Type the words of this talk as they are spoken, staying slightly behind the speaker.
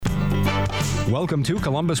Welcome to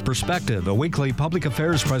Columbus Perspective, a weekly public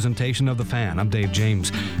affairs presentation of The Fan. I'm Dave James.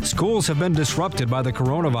 Schools have been disrupted by the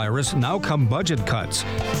coronavirus. Now come budget cuts.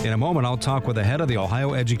 In a moment, I'll talk with the head of the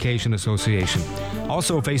Ohio Education Association.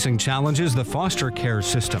 Also facing challenges, the foster care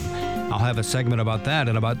system. I'll have a segment about that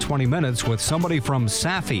in about 20 minutes with somebody from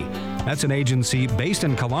SAFY. That's an agency based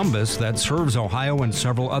in Columbus that serves Ohio and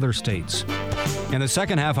several other states. In the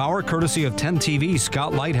second half hour, courtesy of 10 TV,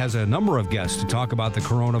 Scott Light has a number of guests to talk about the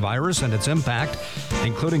coronavirus and its impact,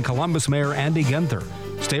 including Columbus Mayor Andrew Ginther,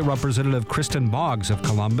 State Representative Kristin Boggs of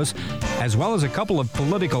Columbus, as well as a couple of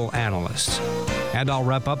political analysts. And I'll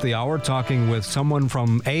wrap up the hour talking with someone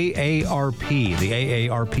from AARP, the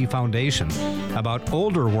AARP Foundation, about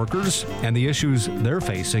older workers and the issues they're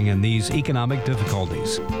facing in these economic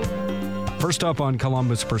difficulties. First up on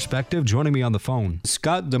Columbus Perspective, joining me on the phone,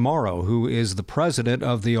 Scott DiMauro, who is the president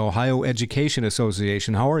of the Ohio Education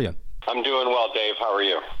Association. How are you? I'm doing well, Dave. How are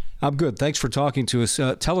you? I'm good. Thanks for talking to us.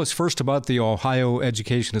 Tell us first about the Ohio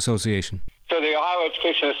Education Association. So the Ohio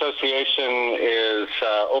Education Association is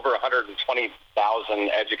over 120,000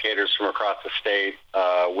 educators from across the state.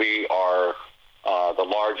 We are the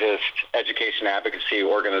largest education advocacy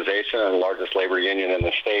organization and the largest labor union in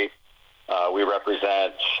the state. We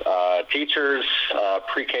represent teachers,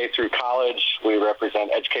 pre-K through college. We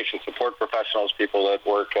represent education support professionals, people that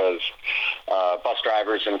work as bus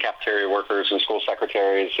drivers and cafeteria workers and school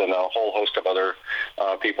secretaries, and a whole host of other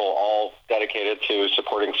people, all dedicated to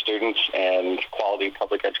supporting students and quality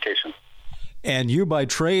public education. And you, by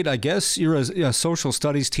trade, I guess you're a social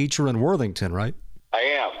studies teacher in Worthington, right? I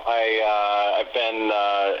am. I've been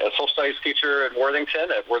a social studies teacher at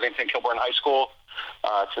Worthington Kilbourne High School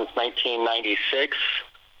since 1996.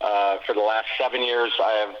 For the last 7 years,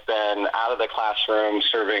 I have been out of the classroom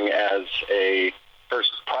serving as a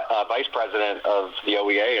first vice president of the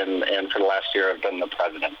OEA, and for the last year, I've been the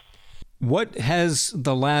president. What has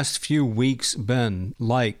the last few weeks been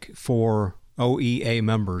like for OEA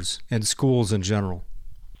members and schools in general?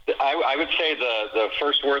 I would say the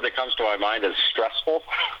first word that comes to my mind is stressful.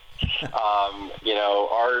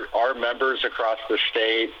 Our members across the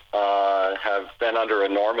state have been under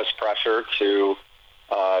enormous pressure to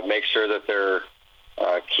make sure that they're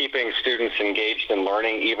keeping students engaged in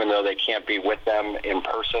learning, even though they can't be with them in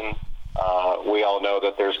person. We all know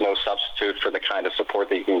that there's no substitute for the kind of support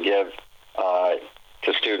that you can give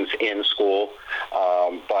to students in school.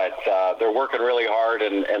 But they're working really hard,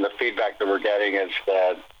 and the feedback that we're getting is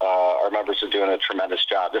that our members are doing a tremendous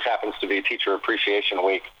job. This happens to be Teacher Appreciation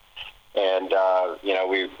Week. And,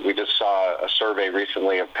 we just saw a survey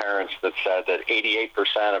recently of parents that said that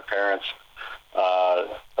 88% of parents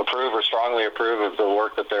approve or strongly approve of the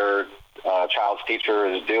work that their child's teacher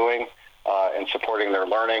is doing in supporting their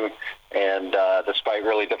learning. And despite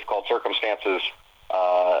really difficult circumstances,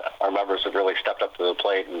 our members have really stepped up to the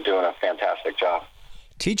plate and doing a fantastic job.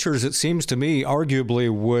 Teachers, it seems to me,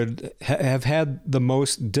 arguably would have had the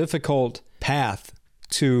most difficult path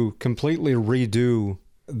to completely redo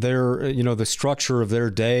their, the structure of their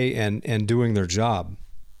day and doing their job.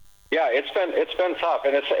 Yeah, it's been tough,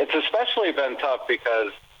 and it's especially been tough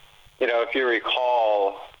because, if you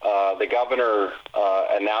recall, the governor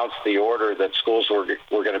announced the order that schools were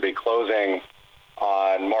going to be closing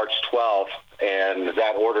on March 12th, and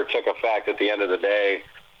that order took effect at the end of the day,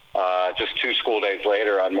 just 2 school days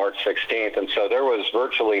later on March 16th, and so there was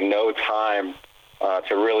virtually no time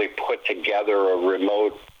to really put together a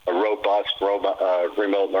robust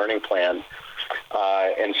remote learning plan.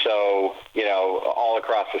 And so, all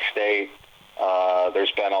across the state,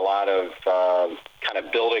 there's been a lot of kind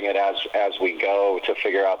of building it as we go to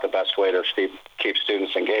figure out the best way to keep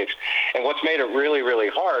students engaged. And what's made it really, really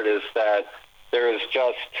hard is that there is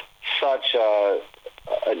just such a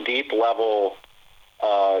deep level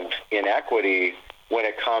of inequity when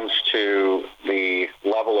it comes to the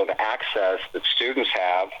level of access that students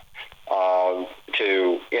have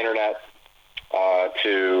to internet,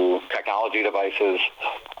 to technology devices,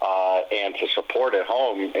 and to support at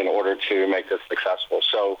home in order to make this successful.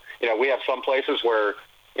 So, we have some places where,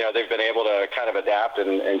 they've been able to kind of adapt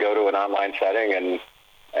and go to an online setting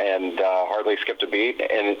and hardly skipped a beat.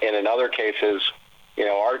 And in other cases,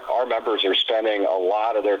 our members are spending a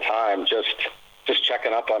lot of their time just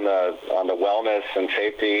checking up on the wellness and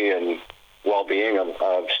safety and well-being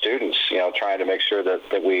of students, trying to make sure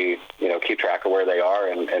that we, keep track of where they are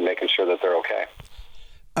and making sure that they're okay.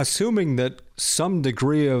 Assuming that some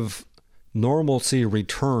degree of normalcy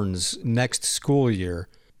returns next school year,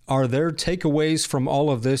 are there takeaways from all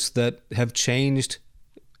of this that have changed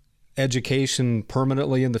education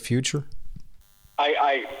permanently in the future?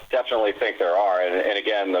 I definitely think there are. And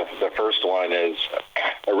again, the first one is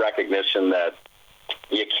a recognition that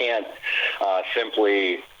you can't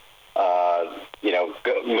simply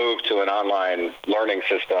move to an online learning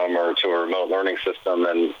system or to a remote learning system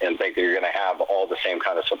and think that you're going to have all the same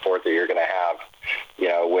kind of support that you're going to have,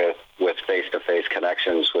 with face-to-face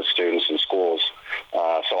connections with students and schools.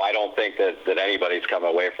 So I don't think that anybody's come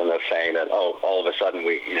away from this saying that, all of a sudden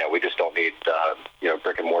we just don't need,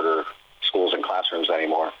 brick and mortar schools and classrooms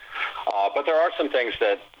anymore. But there are some things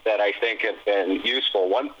that I think have been useful.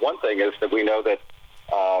 One thing is that we know that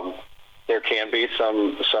there can be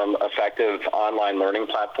some effective online learning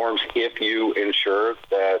platforms if you ensure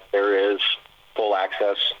that there is full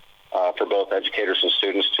access for both educators and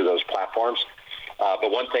students to those platforms.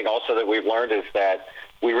 But one thing also that we've learned is that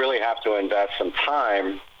we really have to invest some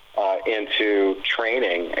time into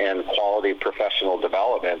training and quality professional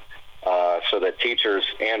development so that teachers,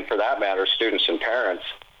 and for that matter, students and parents,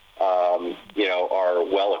 are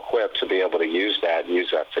well equipped to be able to use that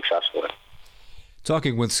successfully.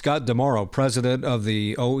 Talking with Scott DiMauro, president of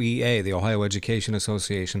the OEA, the Ohio Education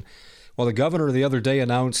Association. Well, the governor the other day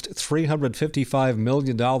announced $355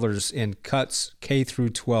 million in cuts K through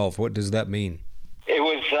 12. What does that mean? It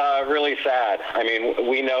was really sad. I mean,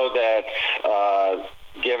 we know that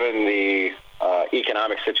given the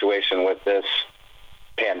economic situation with this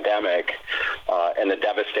pandemic and the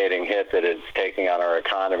devastating hit that it's taking on our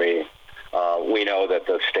economy, we know that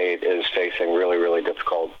the state is facing really, really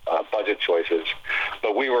difficult budget choices.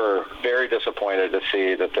 But we were very disappointed to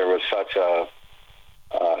see that there was such a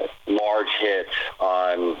large hit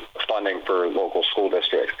on funding for local school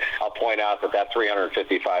districts. I'll point out that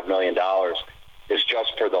 $355 million is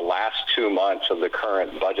just for the last 2 months of the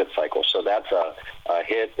current budget cycle. So that's a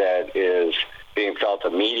hit that is being felt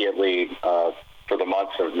immediately for the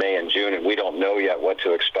months of May and June, and we don't know yet what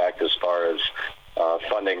to expect as far as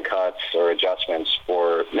funding cuts or adjustments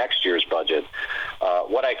for next year's budget.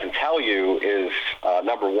 What I can tell you is,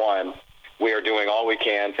 number one, we are doing all we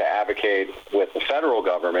can to advocate with the federal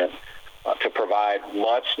government to provide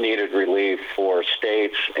much-needed relief for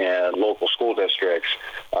states and local school districts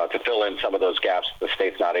to fill in some of those gaps that the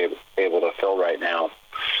state's not able to fill right now.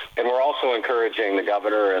 And we're also encouraging the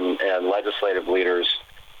governor and legislative leaders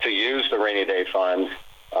to use the rainy day fund.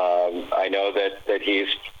 I know that he's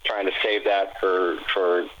trying to save that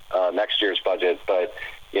for next year's budget, but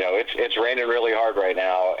it's raining really hard right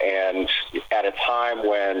now, and at a time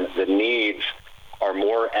when the needs are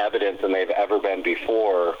more evident than they've ever been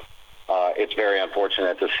before, it's very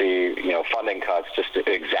unfortunate to see funding cuts just to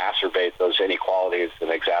exacerbate those inequalities and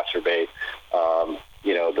exacerbate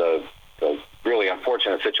the really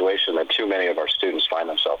unfortunate situation that too many of our students find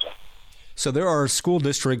themselves in. So there are school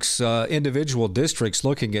districts, individual districts,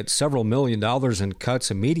 looking at several $1 million in cuts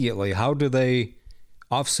immediately. How do they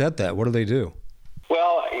offset that? What do they do?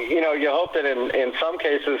 Well, you hope that in some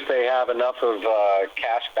cases they have enough of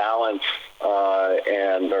cash balance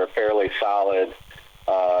and are fairly solid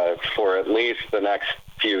for at least the next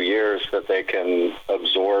few years that they can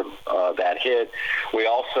absorb that hit. We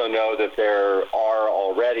also know that there are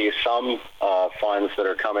already some funds that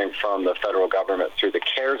are coming from the federal government through the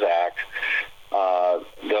CARES Act.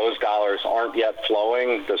 Those dollars aren't yet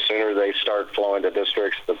flowing. The sooner they start flowing to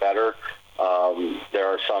districts, the better. There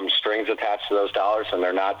are some strings attached to those dollars, and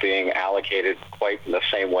they're not being allocated quite in the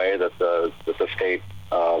same way that the state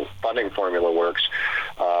funding formula works.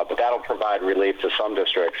 But that'll provide relief to some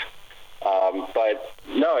districts. But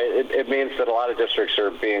no, it means that a lot of districts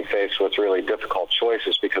are being faced with really difficult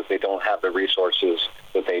choices because they don't have the resources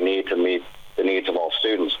that they need to meet the needs of all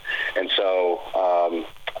students. And so,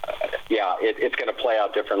 it's going to play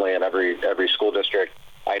out differently in every school district.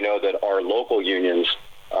 I know that our local unions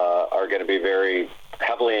are going to be very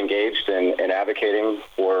heavily engaged in advocating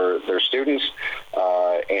for their students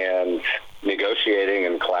and negotiating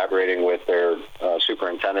and collaborating with their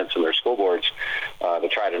superintendents and their school boards to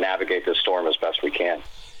try to navigate this storm as best we can.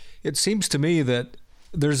 It seems to me that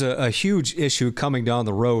there's a huge issue coming down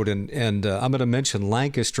the road, and I'm going to mention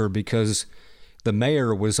Lancaster because the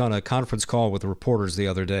mayor was on a conference call with the reporters the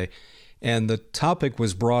other day, and the topic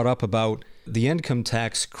was brought up about the income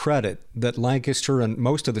tax credit that Lancaster and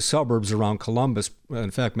most of the suburbs around Columbus, in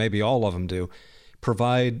fact, maybe all of them do,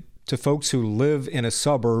 provide to folks who live in a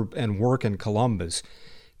suburb and work in Columbus.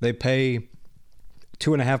 They pay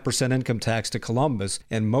 2.5% income tax to Columbus,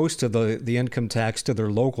 and most of the income tax to their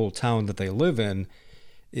local town that they live in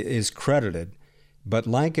is credited. But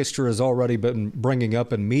Lancaster has already been bringing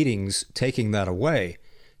up in meetings taking that away.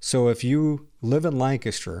 So if you live in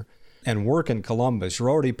Lancaster and work in Columbus, you're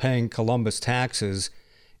already paying Columbus taxes,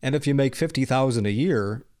 And if you make $50,000 a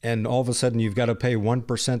year and all of a sudden you've got to pay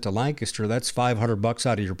 1% to Lancaster, that's $500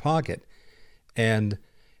 out of your pocket. And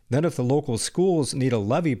then if the local schools need a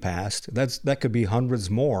levy passed, that could be hundreds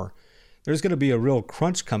more. There's going to be a real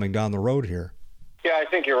crunch coming down the road here. Yeah, I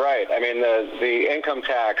think you're right. I mean, the income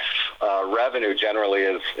tax revenue generally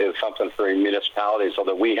is something for municipalities,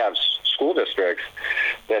 although we have school districts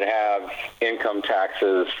that have income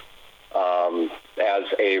taxes as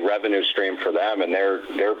a revenue stream for them, and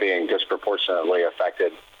they're being disproportionately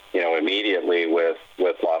affected, immediately with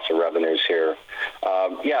loss of revenues here.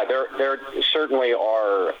 There certainly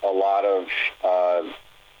are a lot of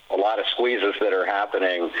squeezes that are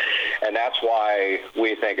happening, and that's why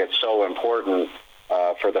we think it's so important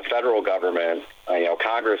for the federal government.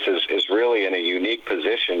 Congress is really in a unique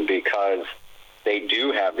position because they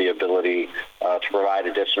do have the ability to provide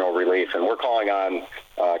additional relief, and we're calling on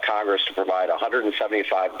Congress to provide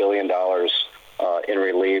 $175 billion in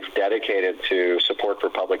relief dedicated to support for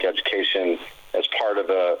public education as part of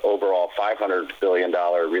the overall $500 billion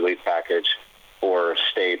relief package for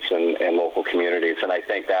states and local communities. And I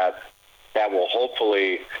think that will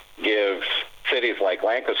hopefully give cities like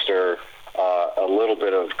Lancaster a little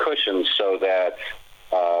bit of cushion so that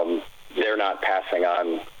they're not passing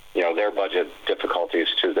on their budget difficulties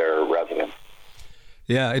to their residents.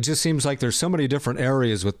 Yeah, it just seems like there's so many different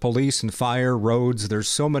areas with police and fire, roads. There's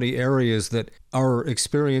so many areas that are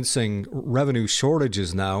experiencing revenue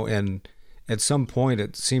shortages now, and at some point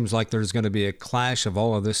it seems like there's going to be a clash of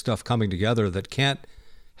all of this stuff coming together that can't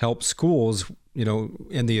help schools,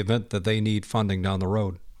 in the event that they need funding down the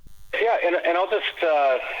road. Yeah, and I'll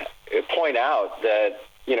just point out that,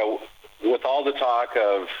 with all the talk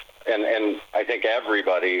of, and I think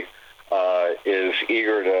everybody is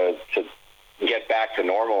eager to get back to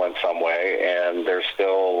normal in some way, and there's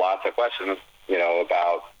still lots of questions,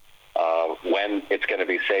 about when it's going to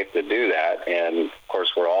be safe to do that. And of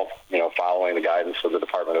course, we're all, following the guidance of the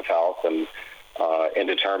Department of Health and in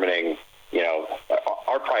determining,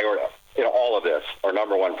 our priority, all of this, our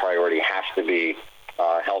number one priority has to be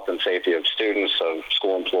health and safety of students, of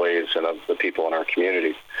school employees, and of the people in our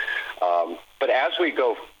communities. But as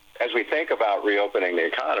we think about reopening the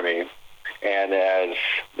economy, and as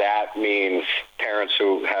that means parents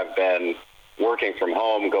who have been working from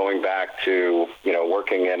home going back to,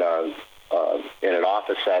 working in an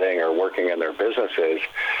office setting or working in their businesses,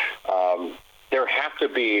 there have to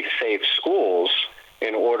be safe schools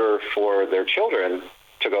in order for their children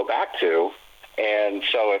to go back to. And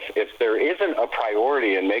so if there isn't a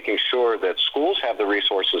priority in making sure that schools have the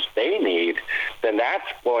resources they need, then that's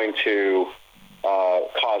going to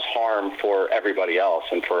cause harm for everybody else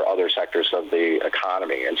and for other sectors of the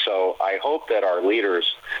economy. And so I hope that our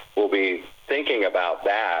leaders will be thinking about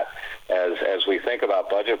that as we think about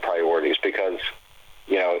budget priorities, because,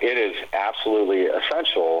 it is absolutely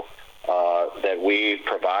essential that we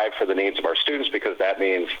provide for the needs of our students, because that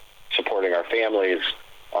means supporting our families,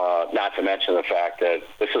 not to mention the fact that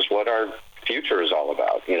this is what our future is all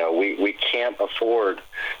about. We can't afford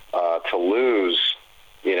to lose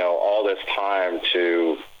all this time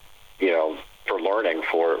to, for learning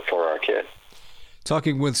for our kids.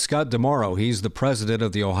 Talking with Scott DiMauro, he's the president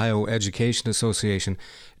of the Ohio Education Association.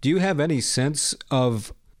 Do you have any sense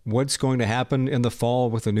of what's going to happen in the fall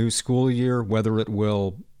with the new school year, whether it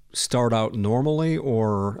will start out normally,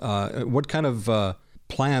 or what kind of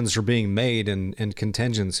plans are being made and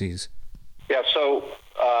contingencies? Yeah, so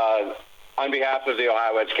on behalf of the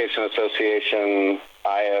Ohio Education Association,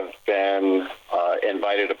 I have been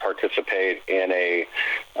invited to participate in a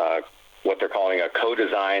what they're calling a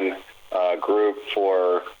co-design group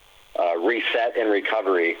for reset and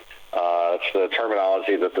recovery. It's the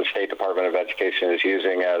terminology that the State Department of Education is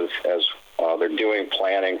using as they're doing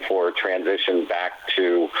planning for transition back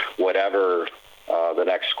to whatever the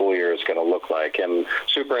next school year is going to look like. And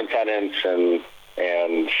superintendents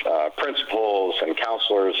and principals and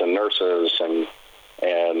counselors and nurses and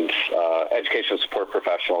education support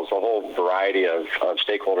professionals, a whole variety of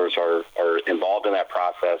stakeholders are involved in that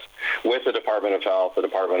process with the Department of Health, the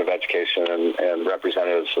Department of Education, and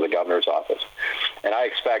representatives of the governor's office. And I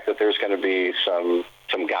expect that there's going to be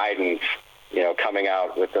some guidance, coming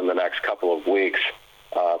out within the next couple of weeks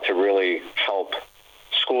to really help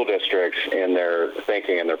school districts in their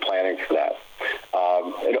thinking and their planning for that.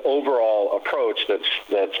 An overall approach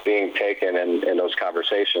that's being taken in those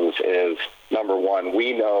conversations is, number one,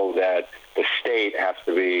 we know that the state has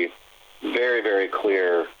to be very, very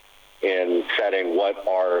clear in setting what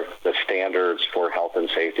are the standards for health and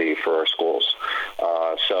safety for our schools.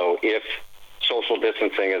 So if social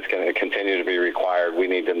distancing is going to continue to be required, we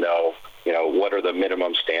need to know, what are the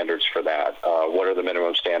minimum standards for that? What are the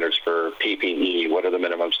minimum standards for PPE? What are the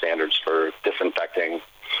minimum standards for disinfecting,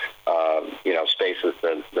 spaces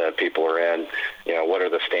that people are in? What are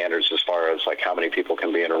the standards as far as like how many people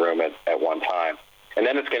can be in a room at one time? And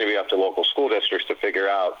then it's going to be up to local school districts to figure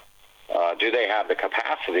out, do they have the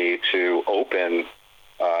capacity to open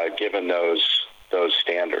given those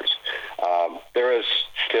standards? There is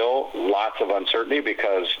still lots of uncertainty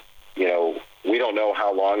because, we don't know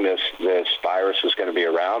how long this virus is going to be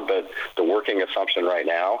around, but the working assumption right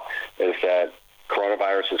now is that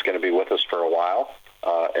coronavirus is going to be with us for a while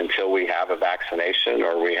until we have a vaccination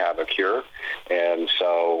or we have a cure. And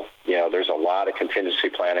so, there's a lot of contingency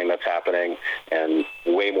planning that's happening and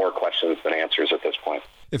way more questions than answers at this point.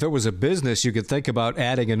 If it was a business, you could think about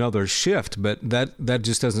adding another shift, but that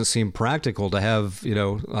just doesn't seem practical to have, a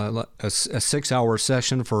 6-hour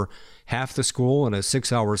session for half the school and a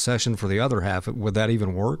 6-hour session for the other half. Would that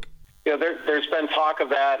even work? Yeah, there's been talk of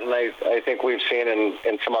that, and I think we've seen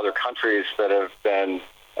in some other countries that have been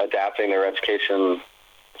adapting their education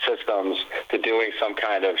systems to doing some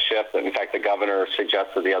kind of shift. In fact, the governor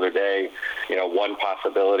suggested the other day, one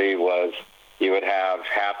possibility was you would have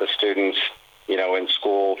half the students in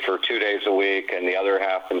school for 2 days a week and the other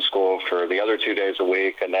half in school for the other 2 days a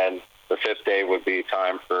week. And then the fifth day would be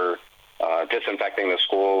time for disinfecting the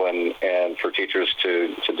school and for teachers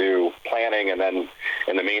to do planning. And then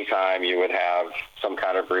in the meantime, you would have some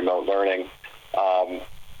kind of remote learning.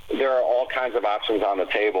 There are all kinds of options on the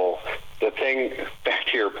table. The thing, back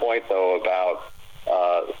to your point, though, about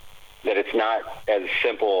that it's not as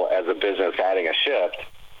simple as a business adding a shift.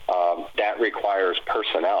 That requires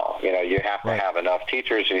personnel. You have to have enough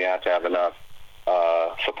teachers and you have to have enough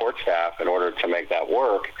support staff in order to make that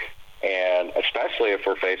work. And especially if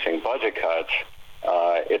we're facing budget cuts,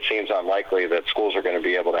 it seems unlikely that schools are going to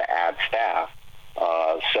be able to add staff.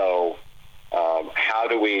 So how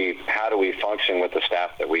do we function with the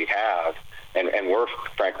staff that we have? And we're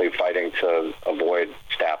frankly fighting to avoid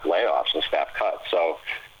staff layoffs and staff cuts. So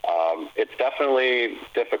it's definitely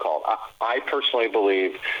difficult. I personally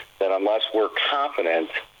believe that unless we're confident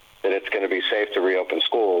that it's going to be safe to reopen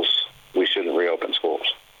schools, we shouldn't reopen schools.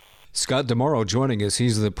 Scott DiMauro joining us.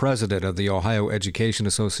 He's the president of the Ohio Education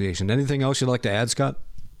Association. Anything else you'd like to add, Scott?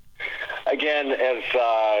 Again,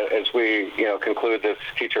 as we conclude this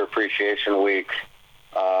Teacher Appreciation Week,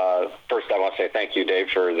 first I want to say thank you, Dave,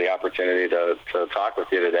 for the opportunity to talk with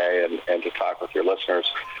you today and to talk with your listeners.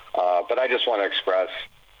 But I just want to express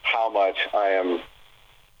how much I am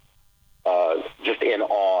just in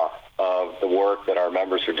awe of the work that our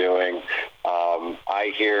members are doing.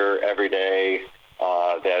 I hear every day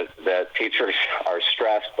that teachers are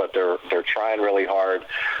stressed, but they're trying really hard.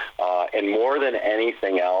 And more than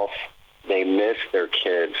anything else, they miss their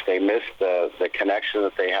kids. They miss the connection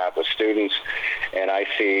that they have with students. And I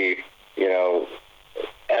see,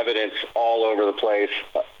 evidence all over the place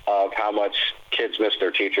of how much kids miss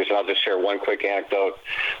their teachers. And I'll just share one quick anecdote.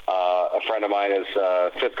 A friend of mine is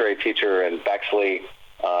a fifth grade teacher in Bexley.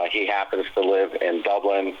 He happens to live in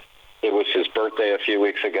Dublin. It was his birthday a few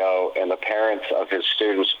weeks ago, and the parents of his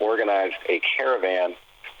students organized a caravan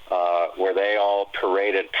where they all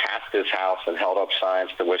paraded past his house and held up signs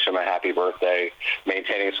to wish him a happy birthday,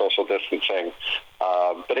 maintaining social distancing.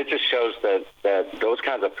 But it just shows that those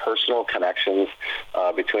kinds of personal connections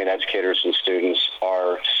between educators and students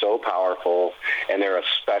are so powerful, and they're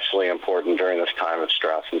especially important during this time of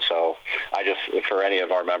stress. And so for any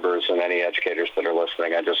of our members and any educators that are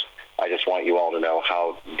listening, I just want you all to know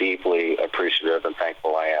how deeply appreciative and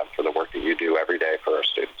thankful I am for the work that you do every day for our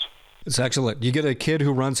students. It's excellent. You get a kid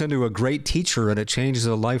who runs into a great teacher and it changes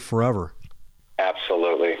a life forever.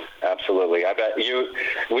 Absolutely. Absolutely. I bet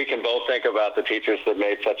we can both think about the teachers that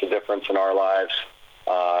made such a difference in our lives,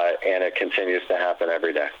 and it continues to happen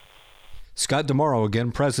every day. Scott DiMauro,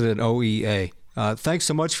 again, President OEA. Thanks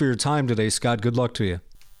so much for your time today, Scott. Good luck to you.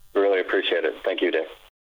 Really appreciate it. Thank you, Dave.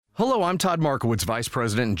 Hello, I'm Todd Markowitz, Vice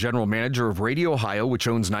President and General Manager of Radio Ohio, which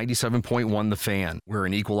owns 97.1 The Fan. We're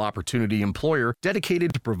an equal opportunity employer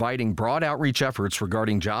dedicated to providing broad outreach efforts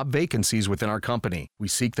regarding job vacancies within our company. We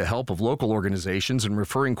seek the help of local organizations in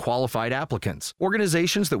referring qualified applicants.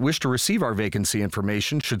 Organizations that wish to receive our vacancy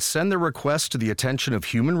information should send their requests to the attention of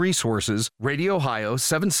Human Resources, Radio Ohio,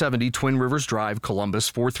 770 Twin Rivers Drive, Columbus,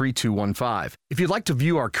 43215. If you'd like to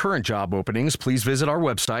view our current job openings, please visit our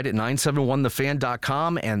website at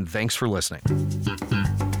 971thefan.com, and thanks for listening.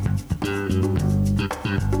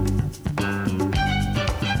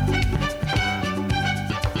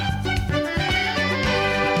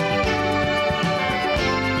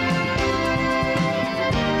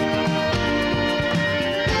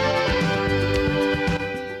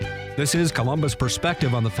 This is Columbus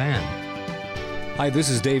Perspective on the Fan. Hi, this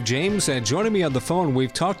is Dave James, and joining me on the phone,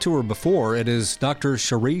 we've talked to her before. It is Dr.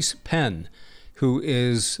 Charisse Penn, who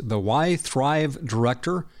is the Y Thrive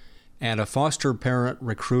Director and a foster parent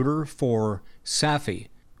recruiter for SAFY,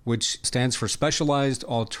 which stands for Specialized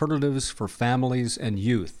Alternatives for Families and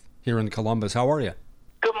Youth here in Columbus. How are you?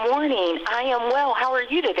 Good morning. I am well. How are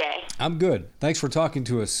you today? I'm good. Thanks for talking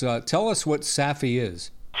to us. Tell us what SAFY is.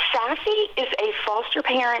 SAFY is a foster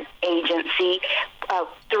parent agency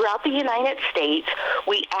throughout the United States.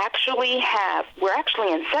 We're actually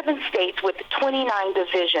in 7 states with 29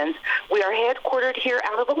 divisions. We are headquartered here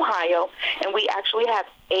out of Ohio, and we actually have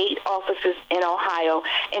 8 offices in Ohio.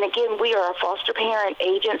 And again, we are a foster parent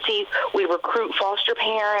agency. We recruit foster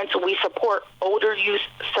parents. We support older youth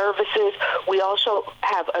services. We also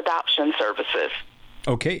have adoption services.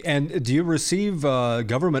 Okay, and do you receive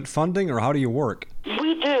government funding, or how do you work?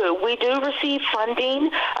 We do. We do receive funding.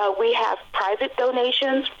 We have private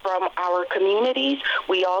donations from our communities.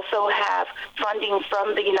 We also have funding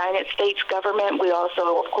from the United States government. We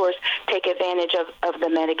also, of course, take advantage of the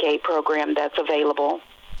Medicaid program that's available.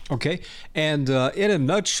 Okay, and in a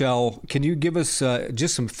nutshell, can you give us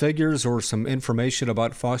just some figures or some information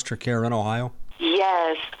about foster care in Ohio?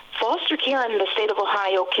 Yes. Foster care in the state of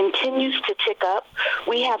Ohio continues to tick up.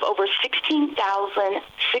 We have over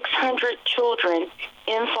 16,600 children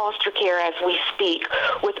in foster care as we speak,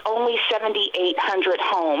 with only 7,800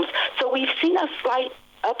 homes. So we've seen a slight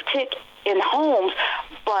uptick in homes,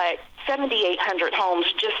 but 7,800 homes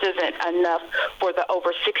just isn't enough for the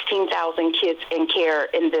over 16,000 kids in care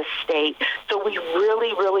in this state. So we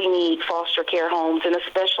really, really need foster care homes, and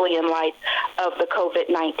especially in light of the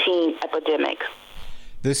COVID-19 epidemic.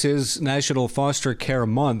 This is National Foster Care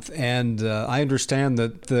Month, and I understand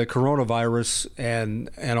that the coronavirus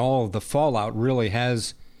and all of the fallout really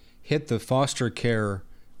has hit the foster care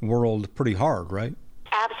world pretty hard, right?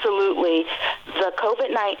 Absolutely. The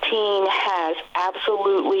COVID-19 has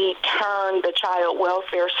absolutely turned the child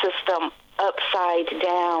welfare system upside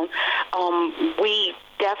down. We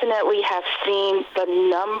definitely have seen the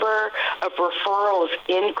number of referrals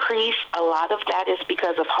increase. A lot of that is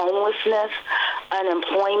because of homelessness,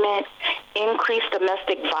 unemployment, increased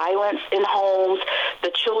domestic violence in homes.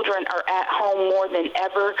 The children are at home more than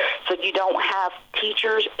ever, so you don't have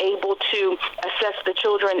teachers able to assess the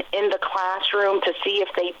children in the classroom to see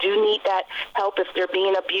if they do need that help, if they're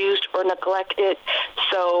being abused or neglected.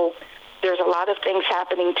 So there's a lot of things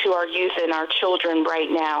happening to our youth and our children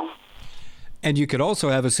right now. And you could also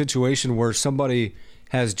have a situation where somebody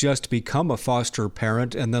has just become a foster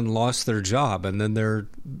parent and then lost their job, and then they're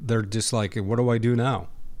just like, what do I do now?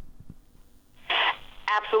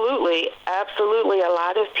 Absolutely. A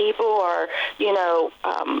lot of people are,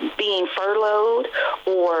 being furloughed,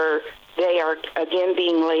 or they are, again,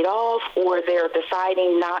 being laid off, or they're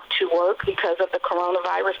deciding not to work because of the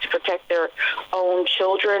coronavirus to protect their own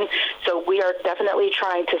children. So we are definitely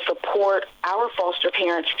trying to support our foster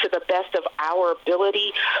parents to the best of our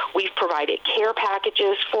ability. We've provided care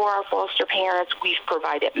packages for our foster parents. We've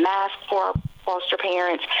provided masks for our foster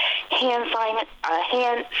parents, hand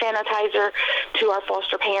sanitizer to our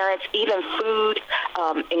foster parents, even food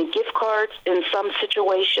and gift cards in some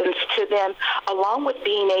situations to them, along with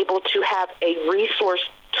being able to have a resource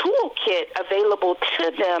toolkit available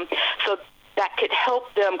to them so that could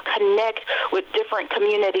help them connect with different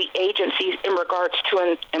community agencies in regards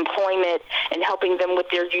to employment, and helping them with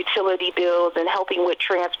their utility bills, and helping with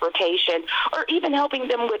transportation, or even helping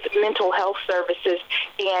them with mental health services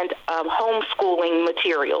and homeschooling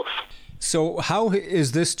materials. So how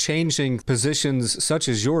is this changing positions such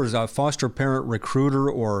as yours, a foster parent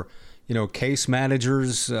recruiter, or case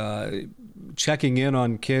managers checking in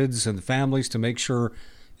on kids and families to make sure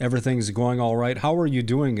everything's going all right? How are you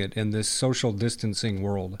doing it in this social distancing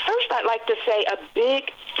world? First, I'd like to say a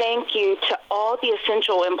big thank you to all the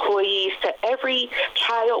essential employees, to every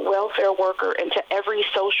child welfare worker, and to every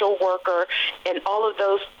social worker, and all of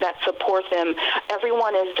those that support them.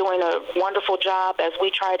 Everyone is doing a wonderful job as we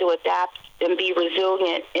try to adapt and be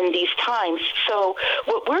resilient in these times. So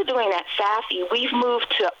what we're doing at SAFY, we've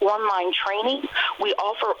moved to online training. We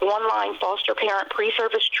offer online foster parent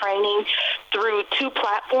pre-service training through 2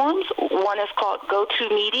 platforms. One is called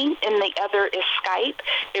GoToMeeting, and the other is Skype.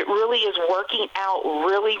 It really is working out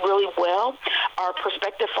really, really well. Our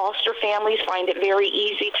prospective foster families find it very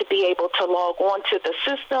easy to be able to log on to the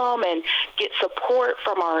system and get support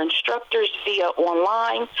from our instructors via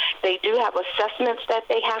online. They do have assessments that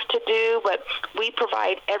they have to do, but we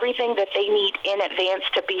provide everything that they need in advance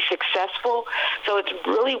to be successful. So it's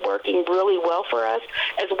really working really well for us,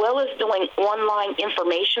 as well as doing online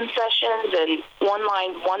information sessions and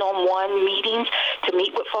online one-on-one meetings to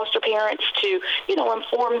meet with foster parents to,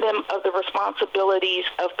 inform them of the responsibilities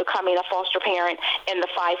of becoming a foster parent and the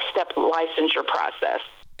 5-step licensure process.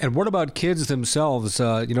 And what about kids themselves?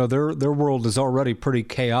 Their world is already pretty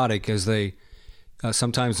chaotic as they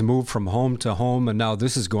sometimes move from home to home, and now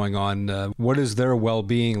this is going on. What is their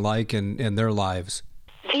well-being like in their lives?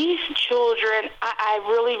 These children, I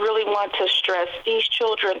really, really want to stress, these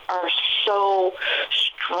children are so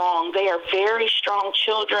strong. They are very strong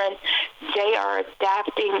children. They are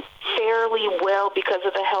adapting fairly well because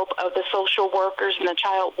of the help of the social workers and the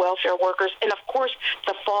child welfare workers, and of course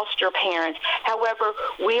the foster parents. However,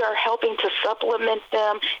 we are helping to supplement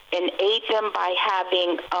them and aid them by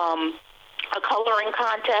having a coloring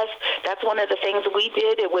contest. That's one of the things we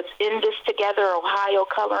did. It was In This Together Ohio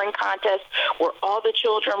coloring contest where all the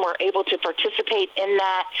children were able to participate in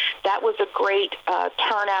that. That was a great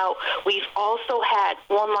turnout. We've also had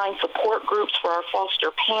online support groups for our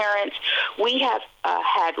foster parents. We have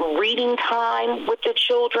had reading time with the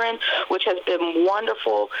children, which has been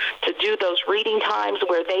wonderful to do those reading times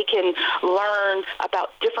where they can learn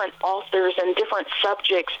about different authors and different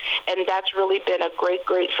subjects, and that's really been a great,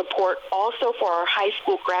 great support. Also for our high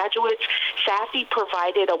school graduates, SAFY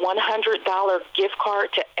provided a $100 gift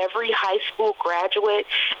card to every high school graduate,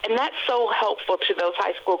 and that's so helpful to those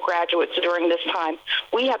high school graduates during this time.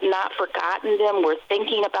 We have not forgotten them. We're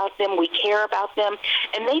thinking about them. We care about them,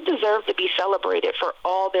 and they deserve to be celebrated for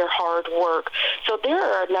all their hard work. So there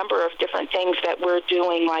are a number of different things that we're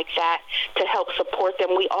doing like that to help support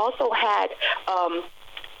them. We also had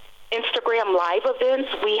Instagram live events.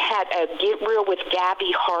 We had a Get Real with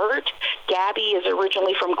Gabby Hart. Gabby is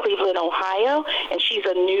originally from Cleveland, Ohio, and she's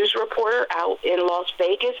a news reporter out in Las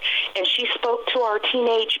Vegas, and she spoke to our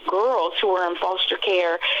teenage girls who are in foster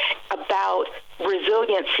care about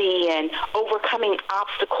resiliency and overcoming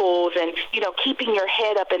obstacles and, keeping your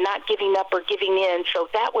head up and not giving up or giving in. So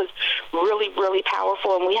that was really, really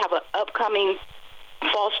powerful, and we have an upcoming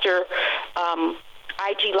foster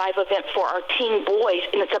IG live event for our teen boys,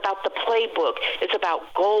 and it's about the playbook. It's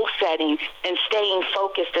about goal setting and staying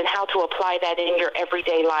focused and how to apply that in your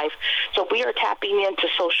everyday life. So we are tapping into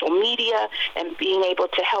social media and being able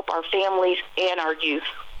to help our families and our youth.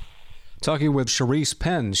 Talking with Charisse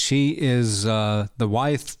Penn. She is the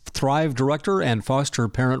Y Thrive Director and Foster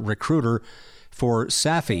Parent Recruiter for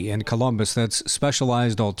SAFY in Columbus. That's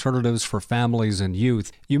Specialized Alternatives for Families and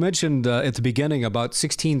Youth. You mentioned at the beginning about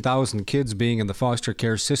 16,000 kids being in the foster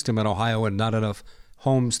care system in Ohio and not enough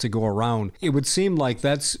homes to go around. It would seem like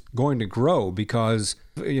that's going to grow because,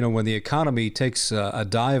 when the economy takes a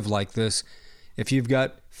dive like this, if you've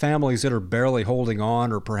got families that are barely holding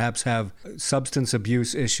on or perhaps have substance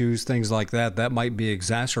abuse issues, things like that, that might be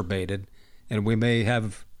exacerbated, and we may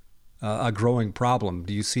have a growing problem.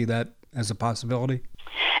 Do you see that as a possibility?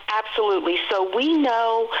 Absolutely. So we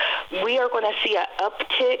know we are going to see an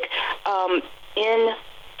uptick in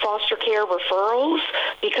foster care referrals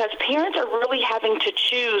because parents are really having to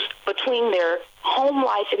choose between their home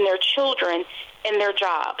life and their children and their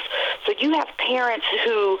jobs. So you have parents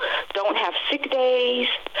who don't have sick days,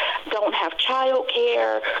 don't have child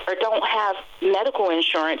care, or don't have medical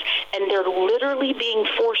insurance, and they're literally being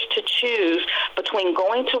forced to choose between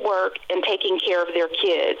going to work and taking care of their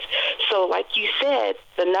kids. So like you said,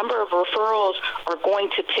 the number of referrals are going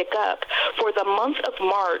to tick up. For the month of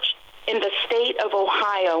March, in the state of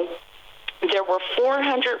Ohio, there were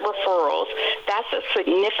 400 referrals. That's a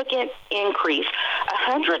significant increase.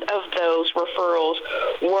 100 of those referrals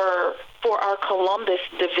were for our Columbus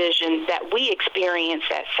division that we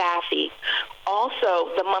experienced at SAFY. Also,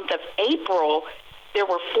 the month of April, there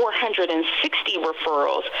were 460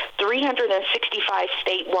 referrals, 365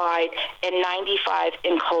 statewide and 95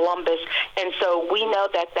 in Columbus. And so we know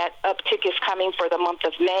that that uptick is coming for the month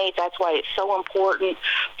of May. That's why it's so important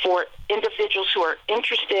for individuals who are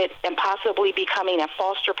interested in possibly becoming a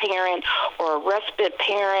foster parent or a respite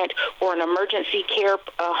parent or an emergency care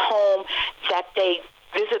home that they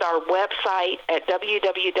visit our website at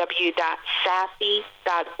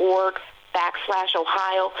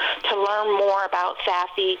www.safy.org/Ohio to learn more about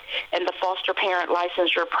SAFY and the foster parent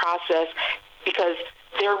licensure process, because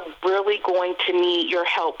they're really going to need your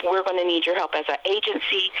help. We're going to need your help as an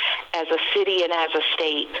agency, as a city, and as a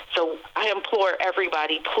state. So I implore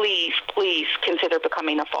everybody, please, please consider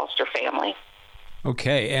becoming a foster family.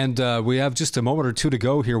 Okay, and we have just a moment or two to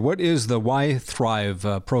go here. What is the Y Thrive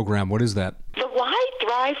program? What is that? The Y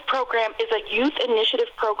Thrive program is a youth initiative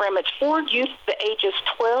program. It's for youth the ages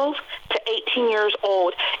 12 to 18 years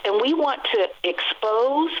old, and we want to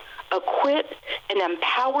expose, equip, and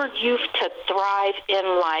empower youth to thrive in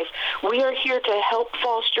life. We are here to help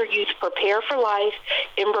foster youth prepare for life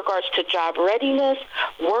in regards to job readiness,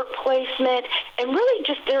 work placement, and really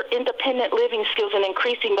just their independent living skills and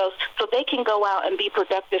increasing those so they can go out and be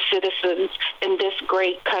productive citizens in this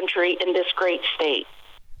great country, in this great state.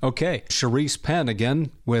 Okay, Charisse Penn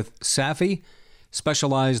again with SAFY,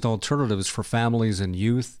 Specialized Alternatives for Families and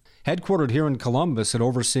Youth, headquartered here in Columbus and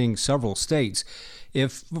overseeing several states.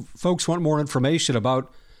 If folks want more information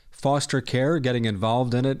about foster care, getting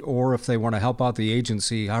involved in it, or if they want to help out the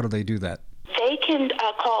agency, how do they do that? They can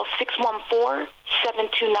call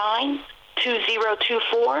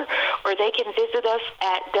 614-729-2024, or they can visit us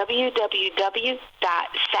at www.safy.org.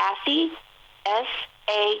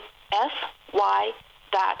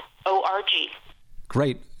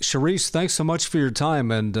 Great. Charisse, thanks so much for your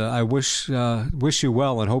time, and I wish you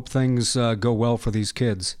well and hope things go well for these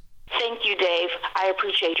kids. Thank you, Dave. I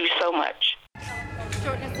appreciate you so much.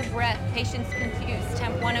 Shortness of breath, patient's confused,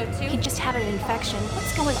 temp 102. He just had an infection.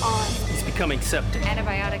 What's going on? He's becoming septic.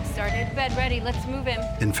 Antibiotics started. Bed ready, let's move him.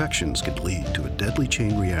 Infections can lead to a deadly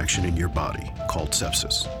chain reaction in your body called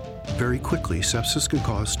sepsis. Very quickly, sepsis can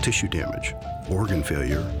cause tissue damage, organ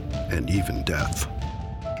failure, and even death.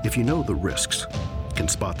 If you know the risks, can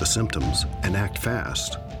spot the symptoms, and act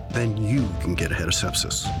fast, then you can get ahead of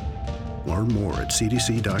sepsis. Learn more at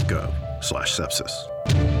cdc.gov/sepsis.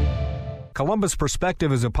 Columbus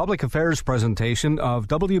Perspective is a public affairs presentation of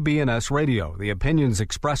WBNS Radio. The opinions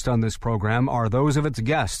expressed on this program are those of its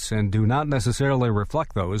guests and do not necessarily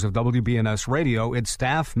reflect those of WBNS Radio, its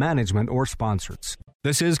staff, management, or sponsors.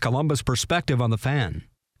 This is Columbus Perspective on the Fan.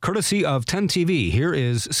 Courtesy of 10 TV, here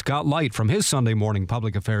is Scott Light from his Sunday morning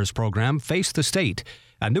public affairs program, Face the State.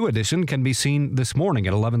 A new edition can be seen this morning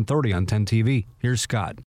at 11:30 on 10 TV. Here's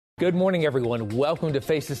Scott. Good morning, everyone. Welcome to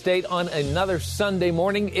Face the State on another Sunday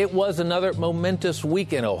morning. It was another momentous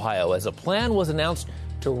week in Ohio as a plan was announced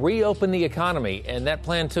to reopen the economy, and that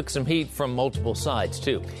plan took some heat from multiple sides,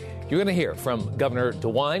 too. You're going to hear from Governor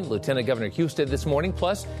DeWine, Lieutenant Governor Husted this morning,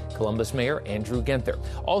 plus Columbus Mayor Andrew Ginther.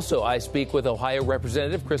 Also, I speak with Ohio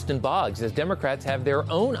Representative Kristin Boggs as Democrats have their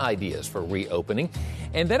own ideas for reopening.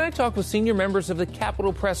 And then I talk with senior members of the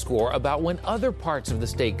Capitol Press Corps about when other parts of the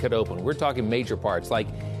state could open. We're talking major parts like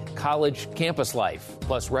college campus life,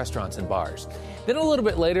 plus restaurants and bars. Then a little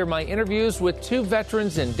bit later, my interviews with two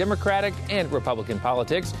veterans in Democratic and Republican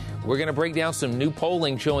politics. We're going to break down some new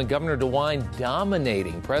polling showing Governor DeWine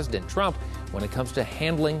dominating President Trump when it comes to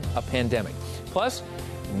handling a pandemic. Plus,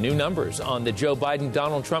 new numbers on the Joe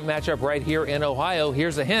Biden-Donald Trump matchup right here in Ohio.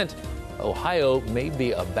 Here's a hint. Ohio may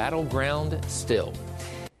be a battleground still.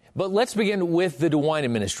 But let's begin with the DeWine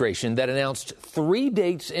administration that announced 3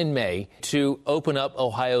 dates in May to open up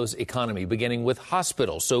Ohio's economy, beginning with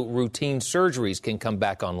hospitals so routine surgeries can come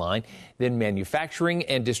back online, then manufacturing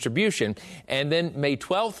and distribution, and then May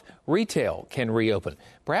 12th, retail can reopen.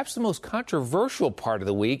 Perhaps the most controversial part of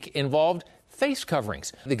the week involved face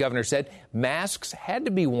coverings. The governor said masks had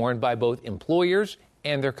to be worn by both employers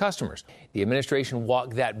and their customers. The administration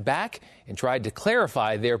walked that back and tried to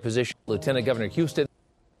clarify their position. Lieutenant Governor Husted.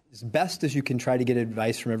 As best as you can try to get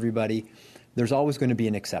advice from everybody, there's always going to be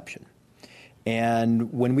an exception.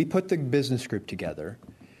 And when we put the business group together,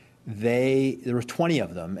 there were 20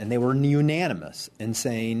 of them, and they were unanimous in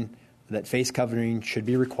saying that face covering should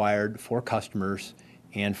be required for customers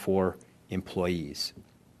and for employees.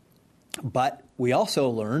 But we also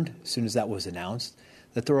learned, as soon as that was announced,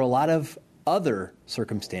 that there were a lot of other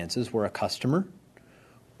circumstances where a customer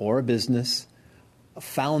or a business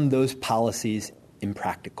found those policies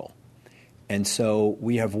impractical. And so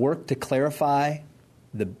we have worked to clarify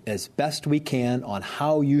as best we can on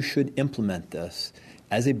how you should implement this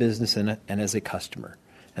as a business and as a customer.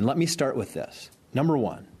 And let me start with this. Number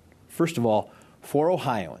one, first of all, for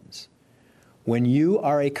Ohioans, when you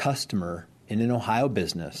are a customer in an Ohio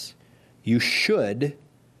business, you should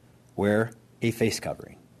wear a face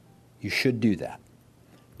covering. You should do that.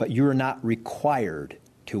 But you are not required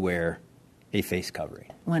to wear a face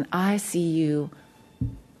covering. When I see you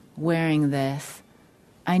wearing this,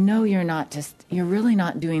 I know you're really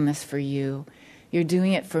not doing this for you. You're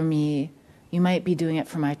doing it for me. You might be doing it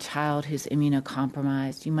for my child who's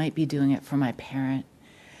immunocompromised. You might be doing it for my parent.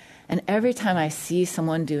 And every time I see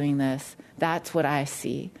someone doing this, that's what I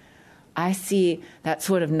see. I see that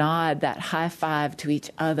sort of nod, that high five to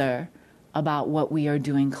each other about what we are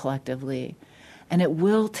doing collectively. And it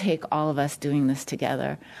will take all of us doing this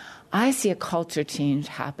together. I see a culture change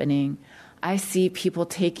happening. I see people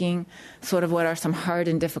taking sort of what are some hard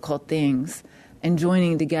and difficult things and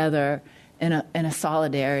joining together in a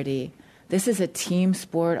solidarity. This is a team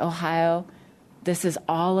sport, Ohio. This is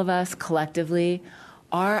all of us collectively.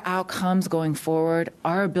 Our outcomes going forward,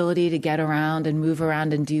 our ability to get around and move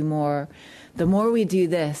around and do more. The more we do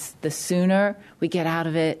this, the sooner we get out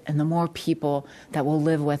of it and the more people that will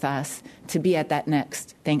live with us to be at that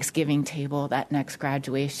next Thanksgiving table, that next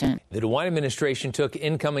graduation. The DeWine administration took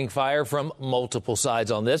incoming fire from multiple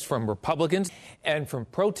sides on this, from Republicans and from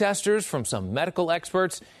protesters, from some medical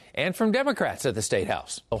experts, and from Democrats at the State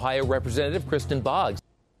House. Ohio Representative Kristin Boggs.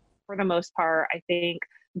 For the most part, I think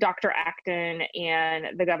Dr. Acton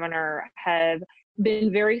and the governor have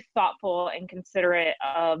been very thoughtful and considerate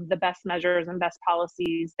of the best measures and best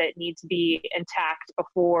policies that need to be intact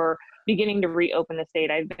before beginning to reopen the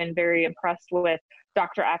state. I've been very impressed with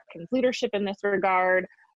Dr. Acton's leadership in this regard,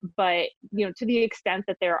 but to the extent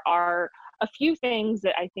that there are a few things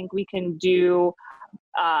that I think we can do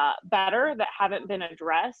better that haven't been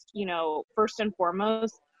addressed, first and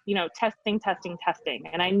foremost, testing.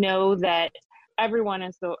 And I know that everyone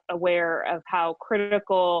is aware of how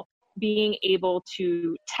critical being able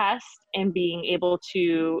to test and being able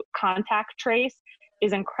to contact trace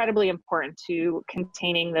is incredibly important to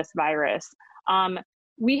containing this virus.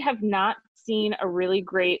 We have not seen a really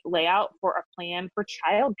great layout for a plan for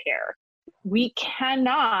childcare. We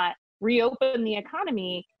cannot reopen the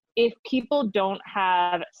economy if people don't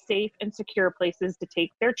have safe and secure places to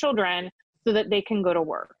take their children so that they can go to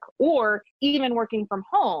work. Or even working from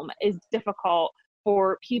home is difficult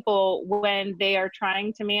for people when they are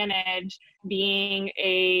trying to manage being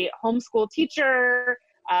a homeschool teacher,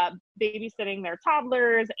 babysitting their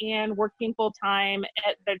toddlers, and working full-time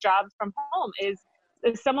at their jobs from home. Is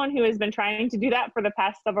someone who has been trying to do that for the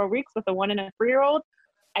past several weeks with a 1- and 3-year-old,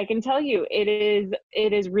 I can tell you it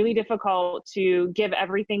is really difficult to give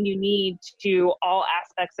everything you need to all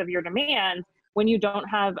aspects of your demands when you don't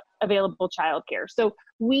have available childcare. So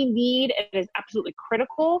it is absolutely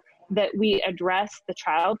critical that we address the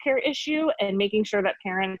childcare issue and making sure that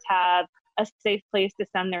parents have a safe place to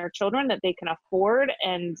send their children that they can afford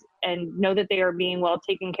and know that they are being well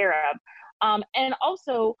taken care of. And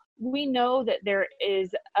also, we know that there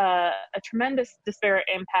is a tremendous disparate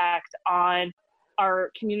impact on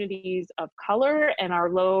our communities of color and our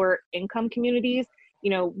lower income communities.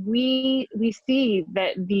 We see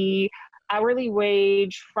that the hourly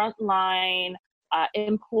wage frontline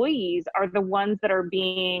employees are the ones that are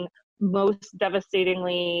being most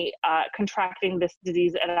devastatingly contracting this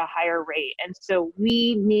disease at a higher rate. And so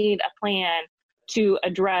we need a plan to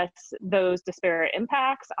address those disparate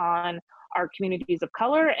impacts on our communities of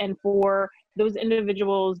color and for those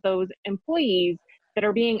individuals, those employees that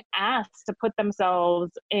are being asked to put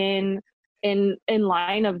themselves in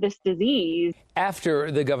line of this disease.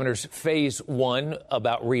 After the governor's phase 1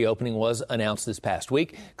 about reopening was announced this past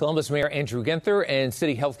week, Columbus Mayor Andrew Ginther and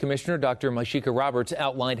City Health Commissioner Dr. Mashika Roberts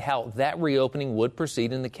outlined how that reopening would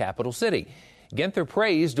proceed in the capital city. Ginther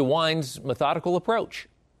praised DeWine's methodical approach.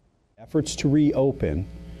 Efforts to reopen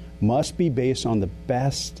must be based on the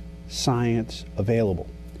best science available.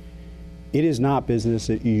 It is not business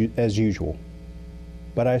as usual,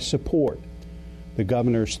 but I support the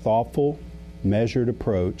governor's thoughtful, measured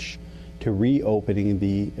approach to reopening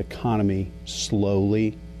the economy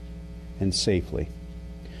slowly and safely.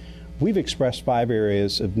 We've expressed 5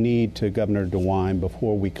 areas of need to Governor DeWine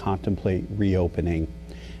before we contemplate reopening,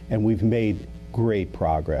 and we've made great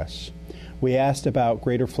progress. We asked about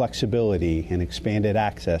greater flexibility and expanded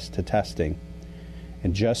access to testing.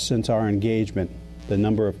 And just since our engagement, the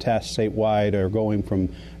number of tests statewide are going from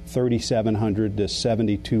 3,700 to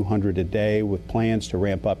 7,200 a day, with plans to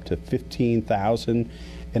ramp up to 15,000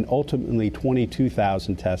 and ultimately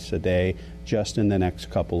 22,000 tests a day just in the next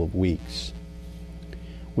couple of weeks.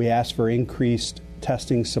 We asked for increased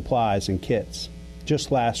testing supplies and kits.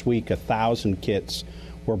 Just last week, 1,000 kits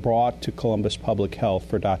were brought to Columbus Public Health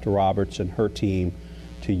for Dr. Roberts and her team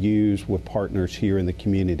to use with partners here in the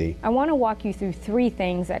community. I want to walk you through 3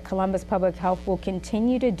 things that Columbus Public Health will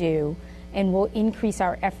continue to do and will increase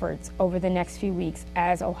our efforts over the next few weeks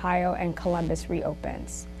as Ohio and Columbus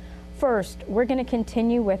reopens. First, we're going to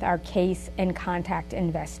continue with our case and contact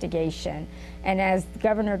investigation. And as the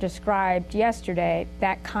governor described yesterday,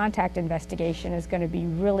 that contact investigation is going to be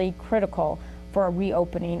really critical for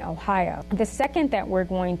reopening Ohio. The second that we're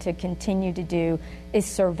going to continue to do is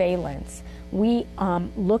surveillance. We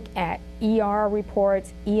look at ER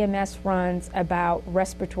reports, EMS runs about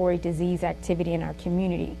respiratory disease activity in our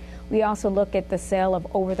community. We also look at the sale of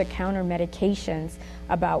over-the-counter medications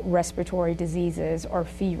about respiratory diseases or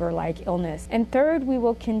fever-like illness. And third, we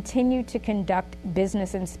will continue to conduct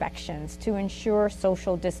business inspections to ensure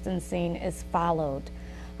social distancing is followed.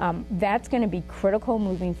 That's going to be critical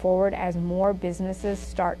moving forward as more businesses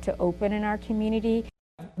start to open in our community.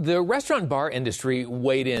 The restaurant bar industry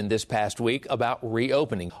weighed in this past week about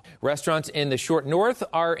reopening. Restaurants in the short north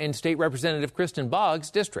are in State Representative Kristin Boggs'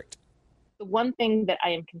 district. The one thing that I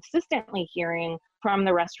am consistently hearing from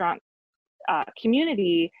the restaurant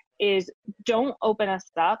community is don't open us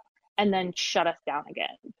up and then shut us down again.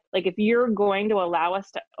 Like, if you're going to allow us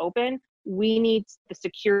to open, we need the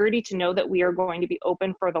security to know that we are going to be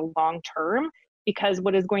open for the long term, because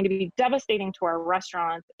what is going to be devastating to our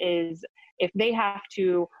restaurants is if they have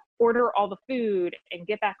to order all the food and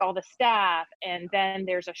get back all the staff and then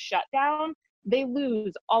there's a shutdown, they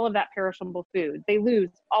lose all of that perishable food. They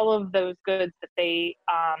lose all of those goods that they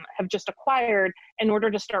have just acquired in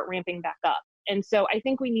order to start ramping back up. And so I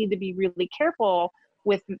think we need to be really careful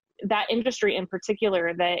with that industry in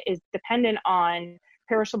particular that is dependent on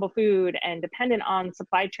perishable food and dependent on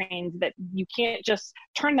supply chains, that you can't just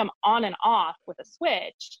turn them on and off with a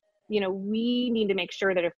switch. You know, we need to make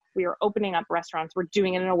sure that if we are opening up restaurants, we're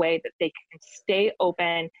doing it in a way that they can stay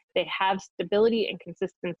open, they have stability and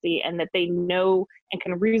consistency, and that they know and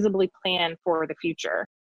can reasonably plan for the future.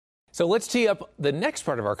 So let's tee up the next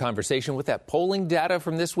part of our conversation with that polling data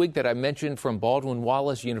from this week that I mentioned from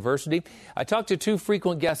Baldwin-Wallace University. I talked to two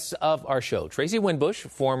frequent guests of our show, Tracy Winbush,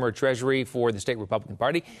 former Treasury for the state Republican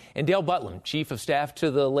Party, and Dale Butlam, Chief of Staff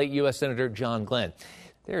to the late U.S. Senator John Glenn.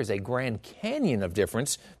 There is a Grand Canyon of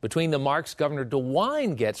difference between the marks Governor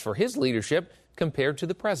DeWine gets for his leadership compared to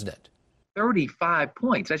the president. 35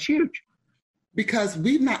 points. That's huge. Because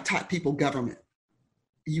we've not taught people government.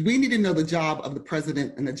 We need to know the job of the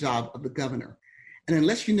president and the job of the governor. And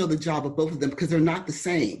unless you know the job of both of them, because they're not the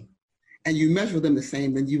same, and you measure them the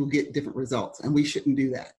same, then you will get different results. And we shouldn't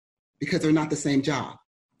do that because they're not the same job.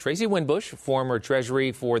 Tracy Winbush, former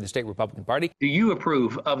Treasury for the state Republican Party. Do you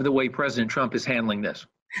approve of the way President Trump is handling this?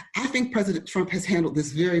 I think President Trump has handled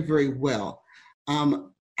this very, very well.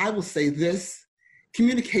 I will say this,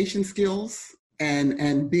 communication skills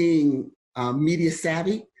and being media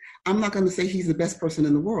savvy, I'm not going to say he's the best person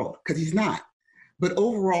in the world, because he's not. But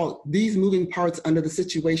overall, these moving parts under the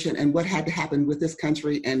situation and what had to happen with this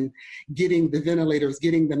country and getting the ventilators,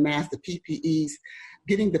 getting the masks, the PPEs,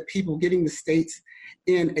 getting the people, getting the states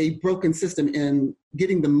in a broken system and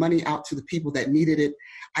getting the money out to the people that needed it,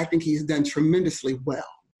 I think he's done tremendously well.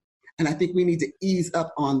 And I think we need to ease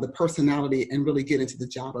up on the personality and really get into the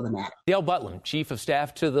job of the matter. Dale Butlam, Chief of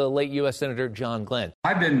Staff to the late U.S. Senator John Glenn.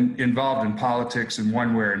 I've been involved in politics in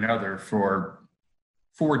one way or another for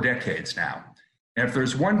 4 decades now. And if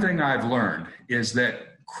there's one thing I've learned is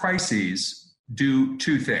that crises do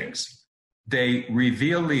 2 things. They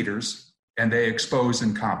reveal leaders and they expose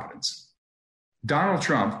incompetence. Donald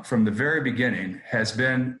Trump, from the very beginning, has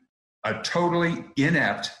been a totally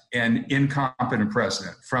inept and incompetent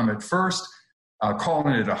president. From at first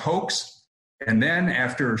calling it a hoax, and then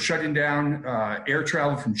after shutting down air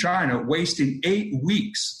travel from China, wasting 8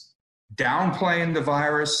 weeks downplaying the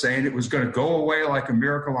virus, saying it was going to go away like a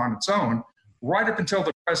miracle on its own, right up until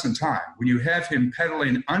the present time, when you have him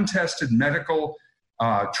peddling untested medical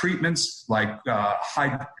treatments like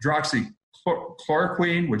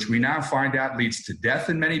hydroxychloroquine, which we now find out leads to death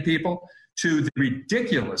in many people, to the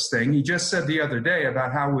ridiculous thing he just said the other day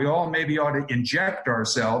about how we all maybe ought to inject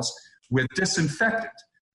ourselves with disinfectant.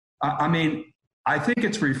 I mean, I think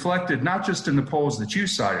it's reflected not just in the polls that you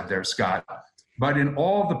cited there, Scott, but in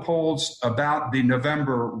all the polls about the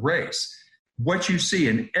November race. What you see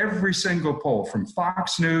in every single poll, from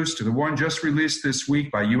Fox News to the one just released this week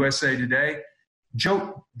by USA Today,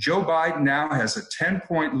 Joe Biden now has a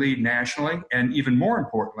 10-point lead nationally, and even more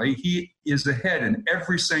importantly, he is ahead in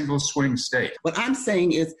every single swing state. What I'm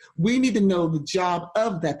saying is we need to know the job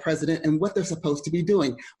of that president and what they're supposed to be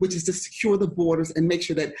doing, which is to secure the borders and make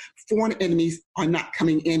sure that foreign enemies are not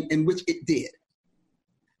coming in which it did.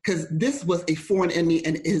 Because this was a foreign enemy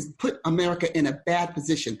and it has put America in a bad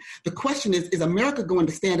position. The question is America going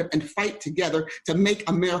to stand up and fight together to make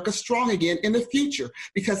America strong again in the future?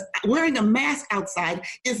 Because wearing a mask outside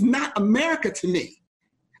is not America to me.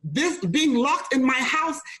 This being locked in my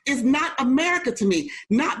house is not America to me.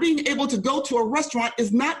 Not being able to go to a restaurant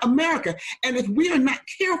is not America. And if we are not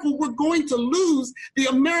careful, we're going to lose the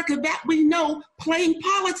America that we know playing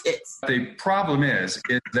politics. The problem is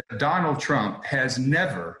that Donald Trump has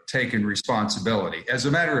never taken responsibility. As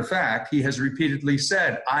a matter of fact, he has repeatedly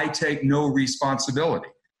said, I take no responsibility.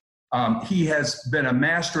 He has been a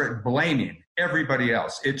master at blaming everybody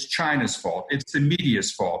else. It's China's fault. It's the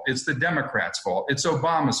media's fault. It's the Democrats' fault. It's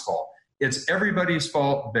Obama's fault. It's everybody's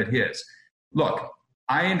fault but his. Look,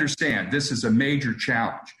 I understand this is a major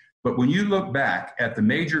challenge, but when you look back at the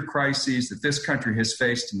major crises that this country has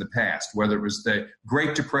faced in the past, whether it was the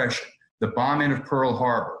Great Depression, the bombing of Pearl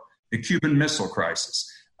Harbor, the Cuban Missile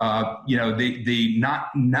Crisis, the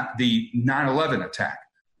 9/11 attack,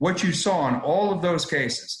 what you saw in all of those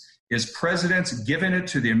cases is presidents giving it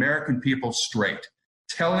to the American people straight,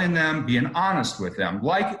 telling them, being honest with them,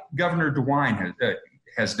 like Governor DeWine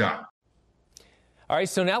has done. All right,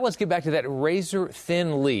 so now let's get back to that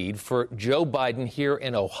razor-thin lead for Joe Biden here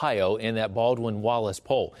in Ohio in that Baldwin-Wallace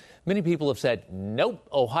poll. Many people have said, nope,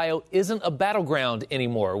 Ohio isn't a battleground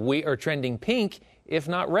anymore. We are trending pink, if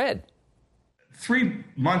not red. 3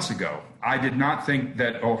 months ago, I did not think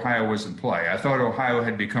that Ohio was in play. I thought Ohio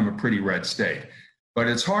had become a pretty red state. But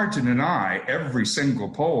it's hard to deny every single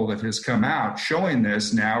poll that has come out showing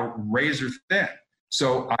this now razor thin.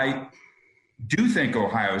 So I do think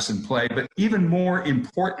Ohio is in play, but even more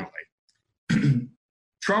importantly,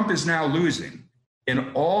 Trump is now losing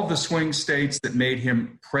in all the swing states that made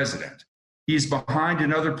him president. He's behind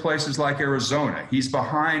in other places like Arizona. He's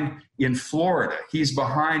behind in Florida. He's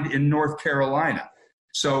behind in North Carolina.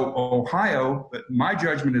 So Ohio, my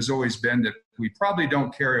judgment has always been that we probably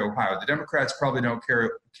don't carry Ohio. The Democrats probably don't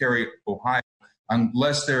carry Ohio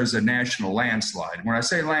unless there's a national landslide. When I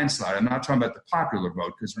say landslide, I'm not talking about the popular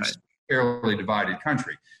vote because we're a fairly divided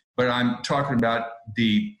country, but I'm talking about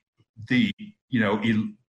the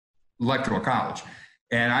electoral college.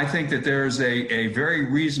 And I think that there's a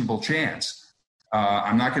very reasonable chance.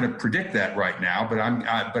 I'm not going to predict that right now, but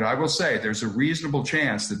I will say there's a reasonable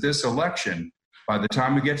chance that this election, by the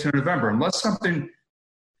time we get to November, unless something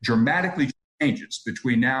dramatically changes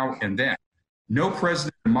between now and then, no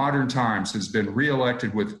president in modern times has been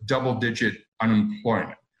reelected with double-digit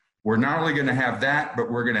unemployment. We're not only going to have that,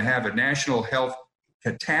 but we're going to have a national health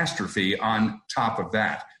catastrophe on top of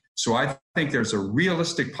that. So I think there's a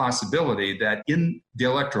realistic possibility that in the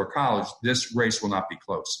Electoral College, this race will not be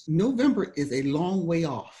close. November is a long way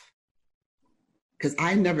off because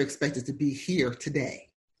I never expected to be here today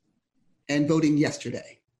and voting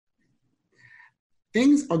yesterday.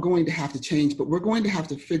 Things are going to have to change, but we're going to have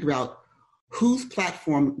to figure out whose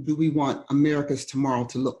platform do we want America's tomorrow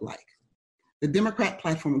to look like? The Democrat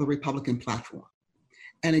platform or the Republican platform?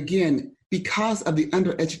 And again, because of the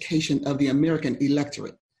undereducation of the American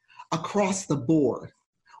electorate, across the board,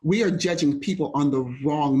 we are judging people on the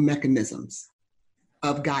wrong mechanisms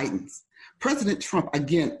of guidance. President Trump,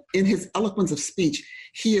 again, in his eloquence of speech,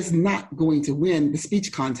 he is not going to win the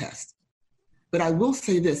speech contest. But I will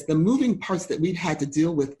say this, the moving parts that we've had to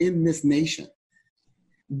deal with in this nation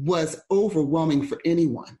was overwhelming for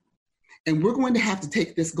anyone. And we're going to have to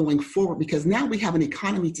take this going forward because now we have an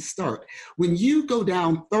economy to start. When you go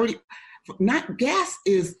down gas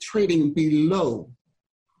is trading below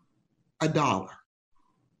 $1.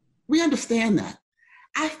 We understand that.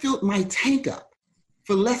 I filled my tank up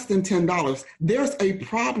for less than $10. There's a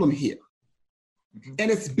problem here.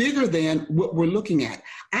 And it's bigger than what we're looking at.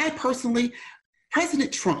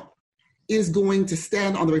 President Trump is going to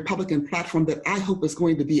stand on the Republican platform that I hope is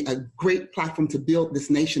going to be a great platform to build this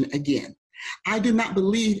nation again. I do not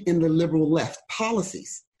believe in the liberal left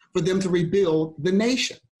policies for them to rebuild the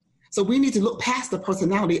nation. So we need to look past the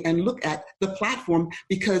personality and look at the platform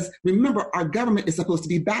because remember, our government is supposed to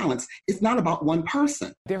be balanced. It's not about one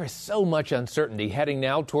person. There is so much uncertainty heading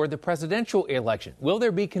now toward the presidential election. Will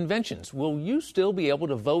there be conventions? Will you still be able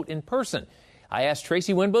to vote in person? I asked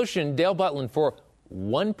Tracy Winbush and Dale Butland for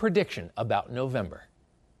one prediction about November.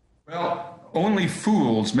 Well, only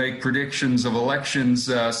fools make predictions of elections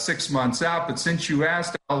 6 months out, but since you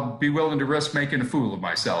asked, I'll be willing to risk making a fool of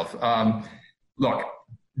myself. Look,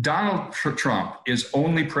 Donald Trump is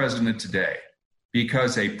only president today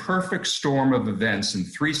because a perfect storm of events in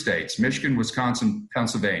 3 states, Michigan, Wisconsin,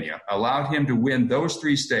 Pennsylvania, allowed him to win those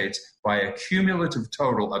 3 states by a cumulative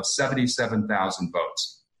total of 77,000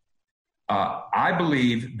 votes. I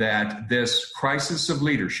believe that this crisis of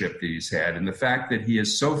leadership that he's had and the fact that he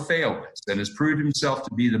has so failed us and has proved himself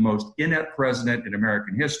to be the most inept president in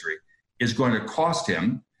American history is going to cost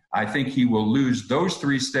him. I think he will lose those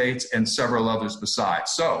 3 states and several others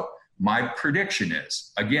besides. So my prediction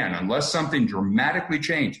is, again, unless something dramatically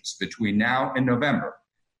changes between now and November,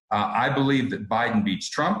 I believe that Biden beats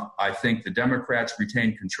Trump. I think the Democrats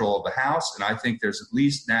retain control of the House. And I think there's at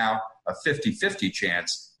least now a 50-50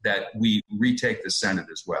 chance that we retake the Senate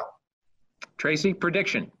as well. Tracy,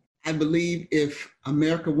 prediction. I believe if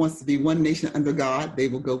America wants to be one nation under God, they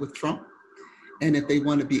will go with Trump. And if they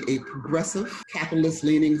want to be a progressive,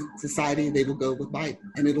 capitalist-leaning society, they will go with Biden,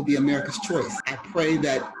 and it'll be America's choice. I pray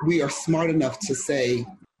that we are smart enough to say,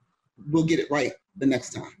 we'll get it right the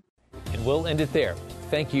next time. And we'll end it there.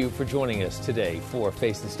 Thank you for joining us today for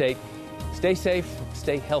Face the State. Stay safe,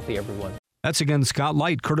 stay healthy, everyone. That's again Scott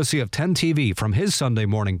Light, courtesy of 10 TV, from his Sunday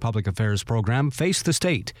morning public affairs program, Face the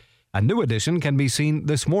State. A new edition can be seen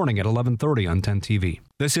this morning at 11:30 on 10 TV.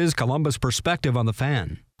 This is Columbus Perspective on the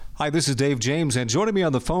Fan. Hi, this is Dave James, and joining me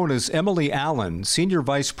on the phone is Emily Allen, Senior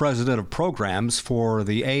Vice President of Programs for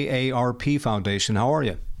the AARP Foundation. How are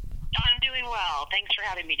you? I'm doing well. Thanks for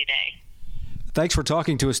having me today. Thanks for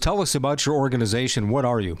talking to us. Tell us about your organization. What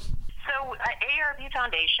are you? So AARP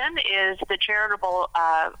Foundation is the charitable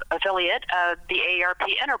affiliate of the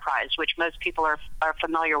AARP Enterprise, which most people are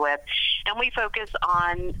familiar with. And we focus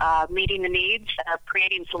on meeting the needs of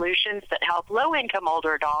creating solutions that help low-income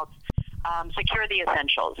older adults secure the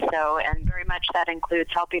essentials. So, and very much that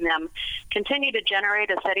includes helping them continue to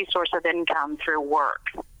generate a steady source of income through work.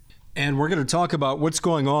 And we're going to talk about what's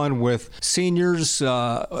going on with seniors,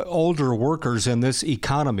 older workers in this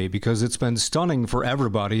economy, because it's been stunning for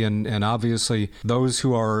everybody, and obviously those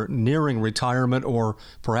who are nearing retirement or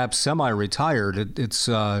perhaps semi-retired. It's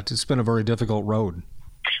been a very difficult road.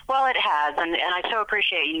 Well, it has, and I so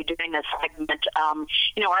appreciate you doing this segment.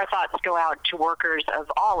 Our thoughts go out to workers of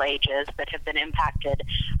all ages that have been impacted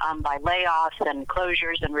by layoffs and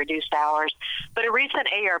closures and reduced hours. But a recent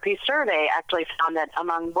AARP survey actually found that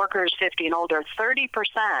among workers 50 and older, 30%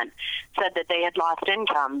 said that they had lost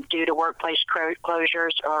income due to workplace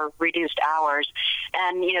closures or reduced hours.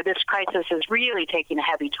 And, this crisis is really taking a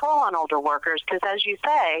heavy toll on older workers because, as you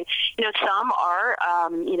say, some are,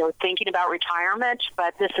 thinking about retirement,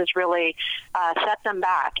 but this has really set them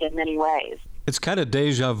back in many ways. It's kind of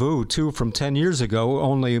deja vu, too, from 10 years ago,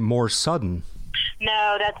 only more sudden.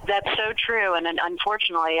 No, that's so true. And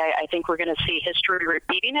unfortunately, I think we're going to see history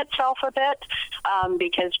repeating itself a bit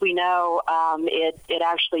because we know it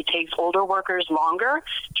actually takes older workers longer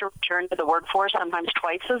to return to the workforce, sometimes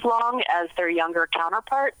twice as long as their younger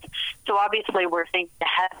counterparts. So obviously, we're thinking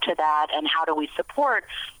ahead to that, and how do we support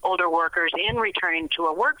older workers in returning to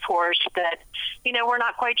a workforce that, we're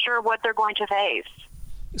not quite sure what they're going to face.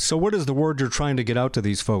 So what is the word you're trying to get out to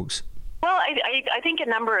these folks? Well, I think a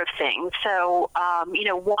number of things. So,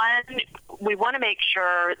 one, we want to make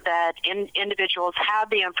sure that individuals have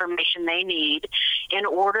the information they need in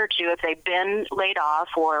order to, if they've been laid off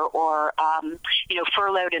or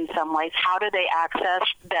furloughed in some ways, how do they access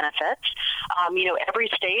benefits? Every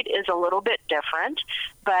state is a little bit different,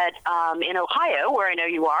 but in Ohio, where I know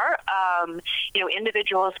you are,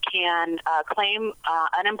 individuals can claim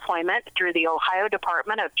unemployment through the Ohio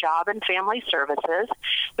Department of Job and Family Services.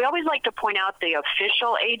 We always like to point out the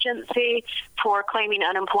official agency for claiming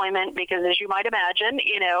unemployment because, as you might imagine,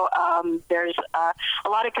 there's a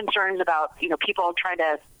lot of concerns about, people trying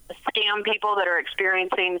to scam people that are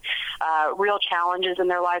experiencing real challenges in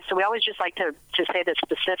their lives. So we always just like to say the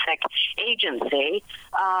specific agency.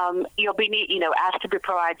 You'll be asked to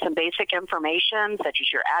provide some basic information, such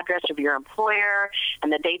as your address of your employer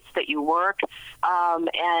and the dates that you work.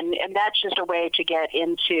 And that's just a way to get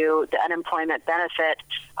into the unemployment benefit,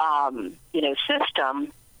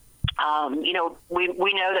 system.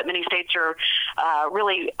 We know that many states are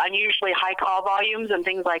really unusually high call volumes and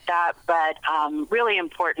things like that, but really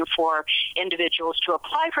important for individuals to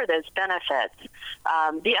apply for those benefits.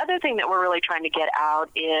 The other thing that we're really trying to get out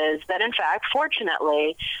is that, in fact,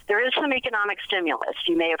 fortunately, there is some economic stimulus.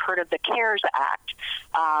 You may have heard of the CARES Act,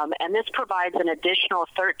 and this provides an additional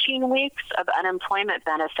 13 weeks of unemployment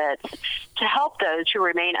benefits to help those who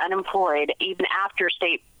remain unemployed even after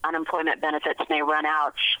state unemployment benefits may run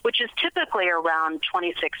out, which is typically around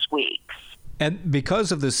 26 weeks. And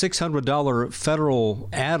because of the $600 federal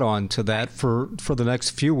add-on to that for the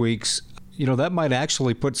next few weeks, that might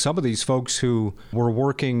actually put some of these folks who were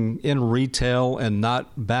working in retail and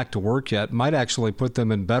not back to work yet, might actually put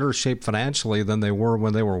them in better shape financially than they were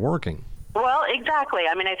when they were working. Well, exactly.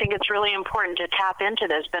 I mean, I think it's really important to tap into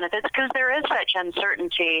those benefits because there is such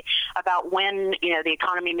uncertainty about when, the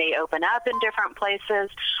economy may open up in different places,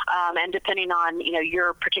 and depending on,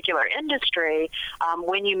 your particular industry,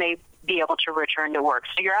 when you may be able to return to work.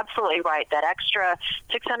 So you're absolutely right. That extra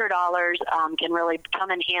 $600 can really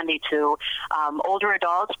come in handy to older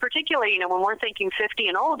adults, particularly, when we're thinking 50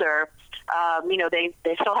 and older,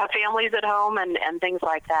 they still have families at home and things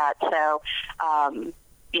like that. So,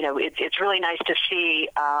 it's really nice to see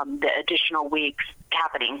the additional weeks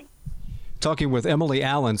happening. Talking with Emily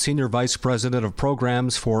Allen, Senior Vice President of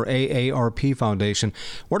Programs for AARP Foundation.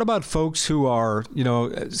 What about folks who are,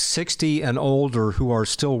 60 and older, who are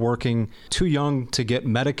still working, too young to get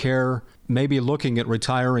Medicare, maybe looking at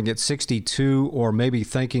retiring at 62, or maybe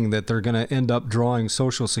thinking that they're going to end up drawing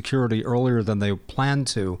Social Security earlier than they planned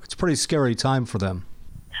to? It's a pretty scary time for them.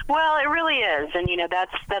 Well, it really is. And,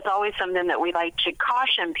 that's always something that we like to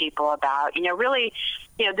caution people about. Really,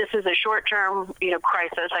 this is a short-term,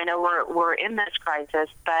 crisis. I know we're in this crisis,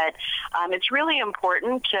 but it's really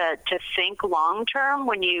important to think long-term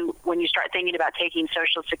when you start thinking about taking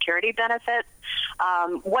Social Security benefits.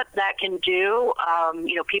 What that can do,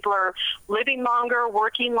 people are living longer,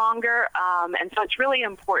 working longer, and so it's really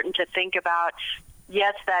important to think about.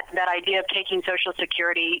 Yes, that idea of taking Social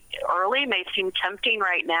Security early may seem tempting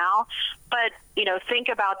right now, but, think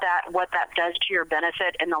about what that does to your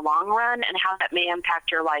benefit in the long run and how that may impact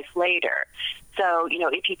your life later. So,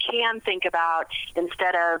 if you can think about,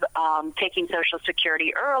 instead of taking Social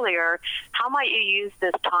Security earlier, how might you use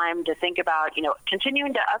this time to think about,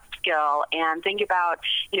 continuing to upskill and think about,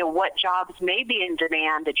 what jobs may be in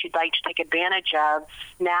demand that you'd like to take advantage of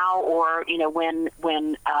now, or, when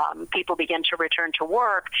people begin to return to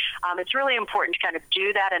work. It's really important to kind of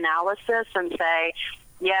do that analysis and say,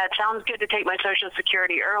 yeah, it sounds good to take my Social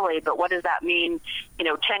Security early, but what does that mean,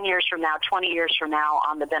 10 years from now, 20 years from now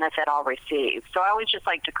on the benefit I'll receive? So I always just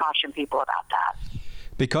like to caution people about that.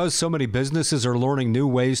 Because so many businesses are learning new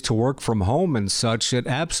ways to work from home and such, it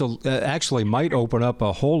actually might open up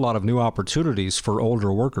a whole lot of new opportunities for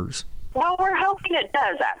older workers. Well, we're hoping it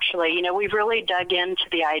does, actually. We've really dug into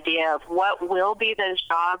the idea of what will be those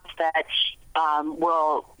jobs that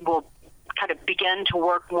will kind of begin to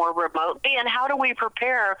work more remotely, and how do we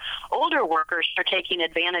prepare older workers for taking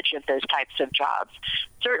advantage of those types of jobs?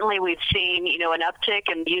 Certainly we've seen, an uptick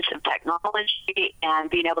in the use of technology and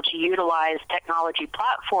being able to utilize technology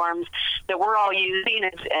platforms that we're all using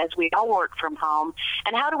as we all work from home.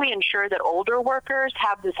 And how do we ensure that older workers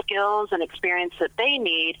have the skills and experience that they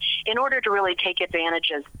need in order to really take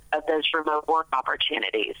advantage of those remote work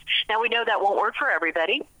opportunities? Now, we know that won't work for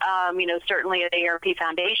everybody. Certainly at AARP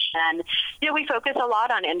Foundation, we focus a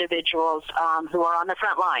lot on individuals who are on the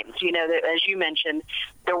front lines. As you mentioned,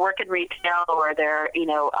 they're working retail, or they're,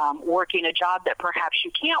 working a job that perhaps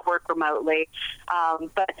you can't work remotely.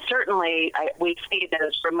 But certainly we see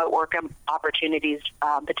those remote work opportunities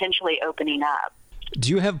potentially opening up. Do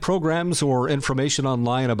you have programs or information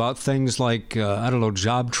online about things like,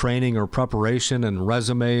 job training or preparation and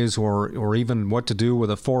resumes, or even what to do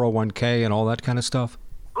with a 401k and all that kind of stuff?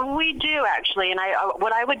 We do, actually, and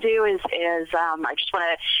what I would do is I just want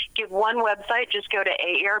to give one website. Just go to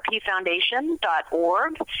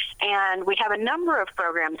aarpfoundation.org, and we have a number of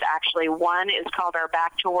programs, actually. One is called our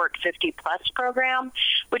Back to Work 50 Plus program,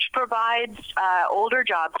 which provides older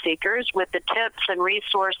job seekers with the tips and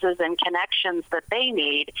resources and connections that they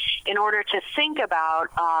need in order to think about,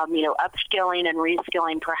 upskilling and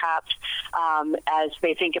reskilling, perhaps, as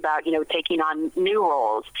they think about, taking on new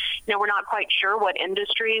roles. We're not quite sure what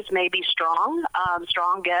industries may be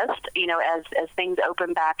strongest, as things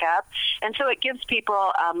open back up. And so it gives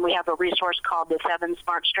people, we have a resource called the 7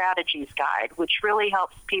 Smart Strategies Guide, which really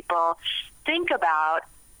helps people think about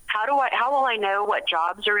how will I know what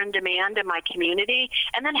jobs are in demand in my community,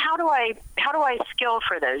 and then how do I skill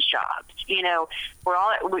for those jobs? We're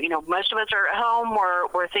all, most of us are at home.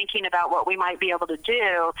 We're thinking about what we might be able to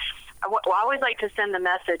do. I always like to send the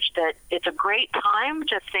message that it's a great time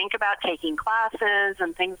to think about taking classes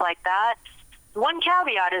and things like that. One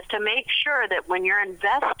caveat is to make sure that when you're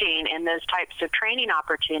investing in those types of training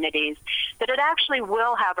opportunities, that it actually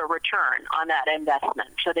will have a return on that investment,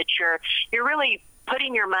 so that you're really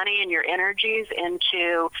putting your money and your energies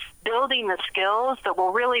into building the skills that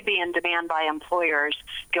will really be in demand by employers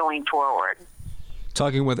going forward.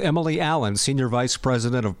 Talking with Emily Allen, Senior Vice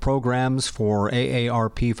President of Programs for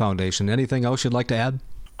AARP Foundation. Anything else you'd like to add?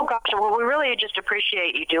 Oh, gosh. Well, we really just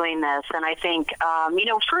appreciate you doing this. And I think,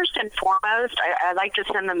 first and foremost, I like to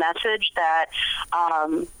send the message that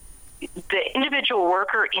the individual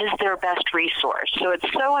worker is their best resource. So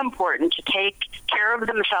it's so important to take care of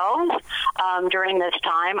themselves during this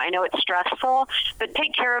time. I know it's stressful, but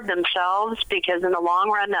take care of themselves, because in the long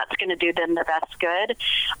run, that's going to do them the best good.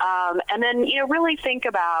 And then, really think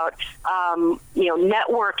about,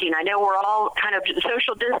 networking. I know we're all kind of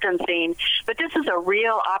social distancing, but this is a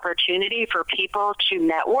real opportunity for people to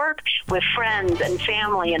network with friends and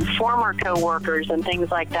family and former coworkers and things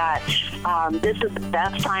like that. This is the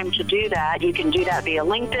best time to do that. You can do that via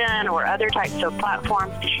LinkedIn or other types of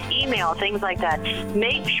platforms, email, things like that.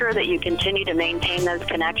 Make sure that you continue to maintain those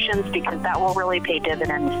connections because that will really pay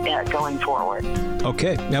dividends going forward.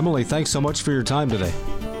 Okay. Emily, thanks so much for your time today.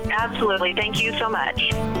 Absolutely. Thank you so much.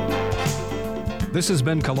 This has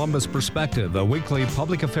been Columbus Perspective, a weekly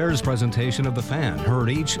public affairs presentation of The Fan, heard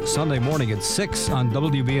each Sunday morning at 6 on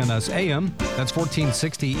WBNS AM, that's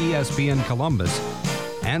 1460 ESPN Columbus,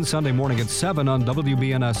 and Sunday morning at 7 on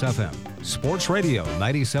WBNS FM. Sports Radio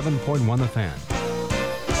 97.1 The Fan.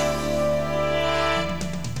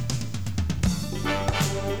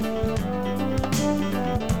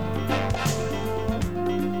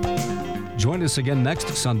 Join us again next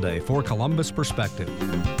Sunday for Columbus Perspective.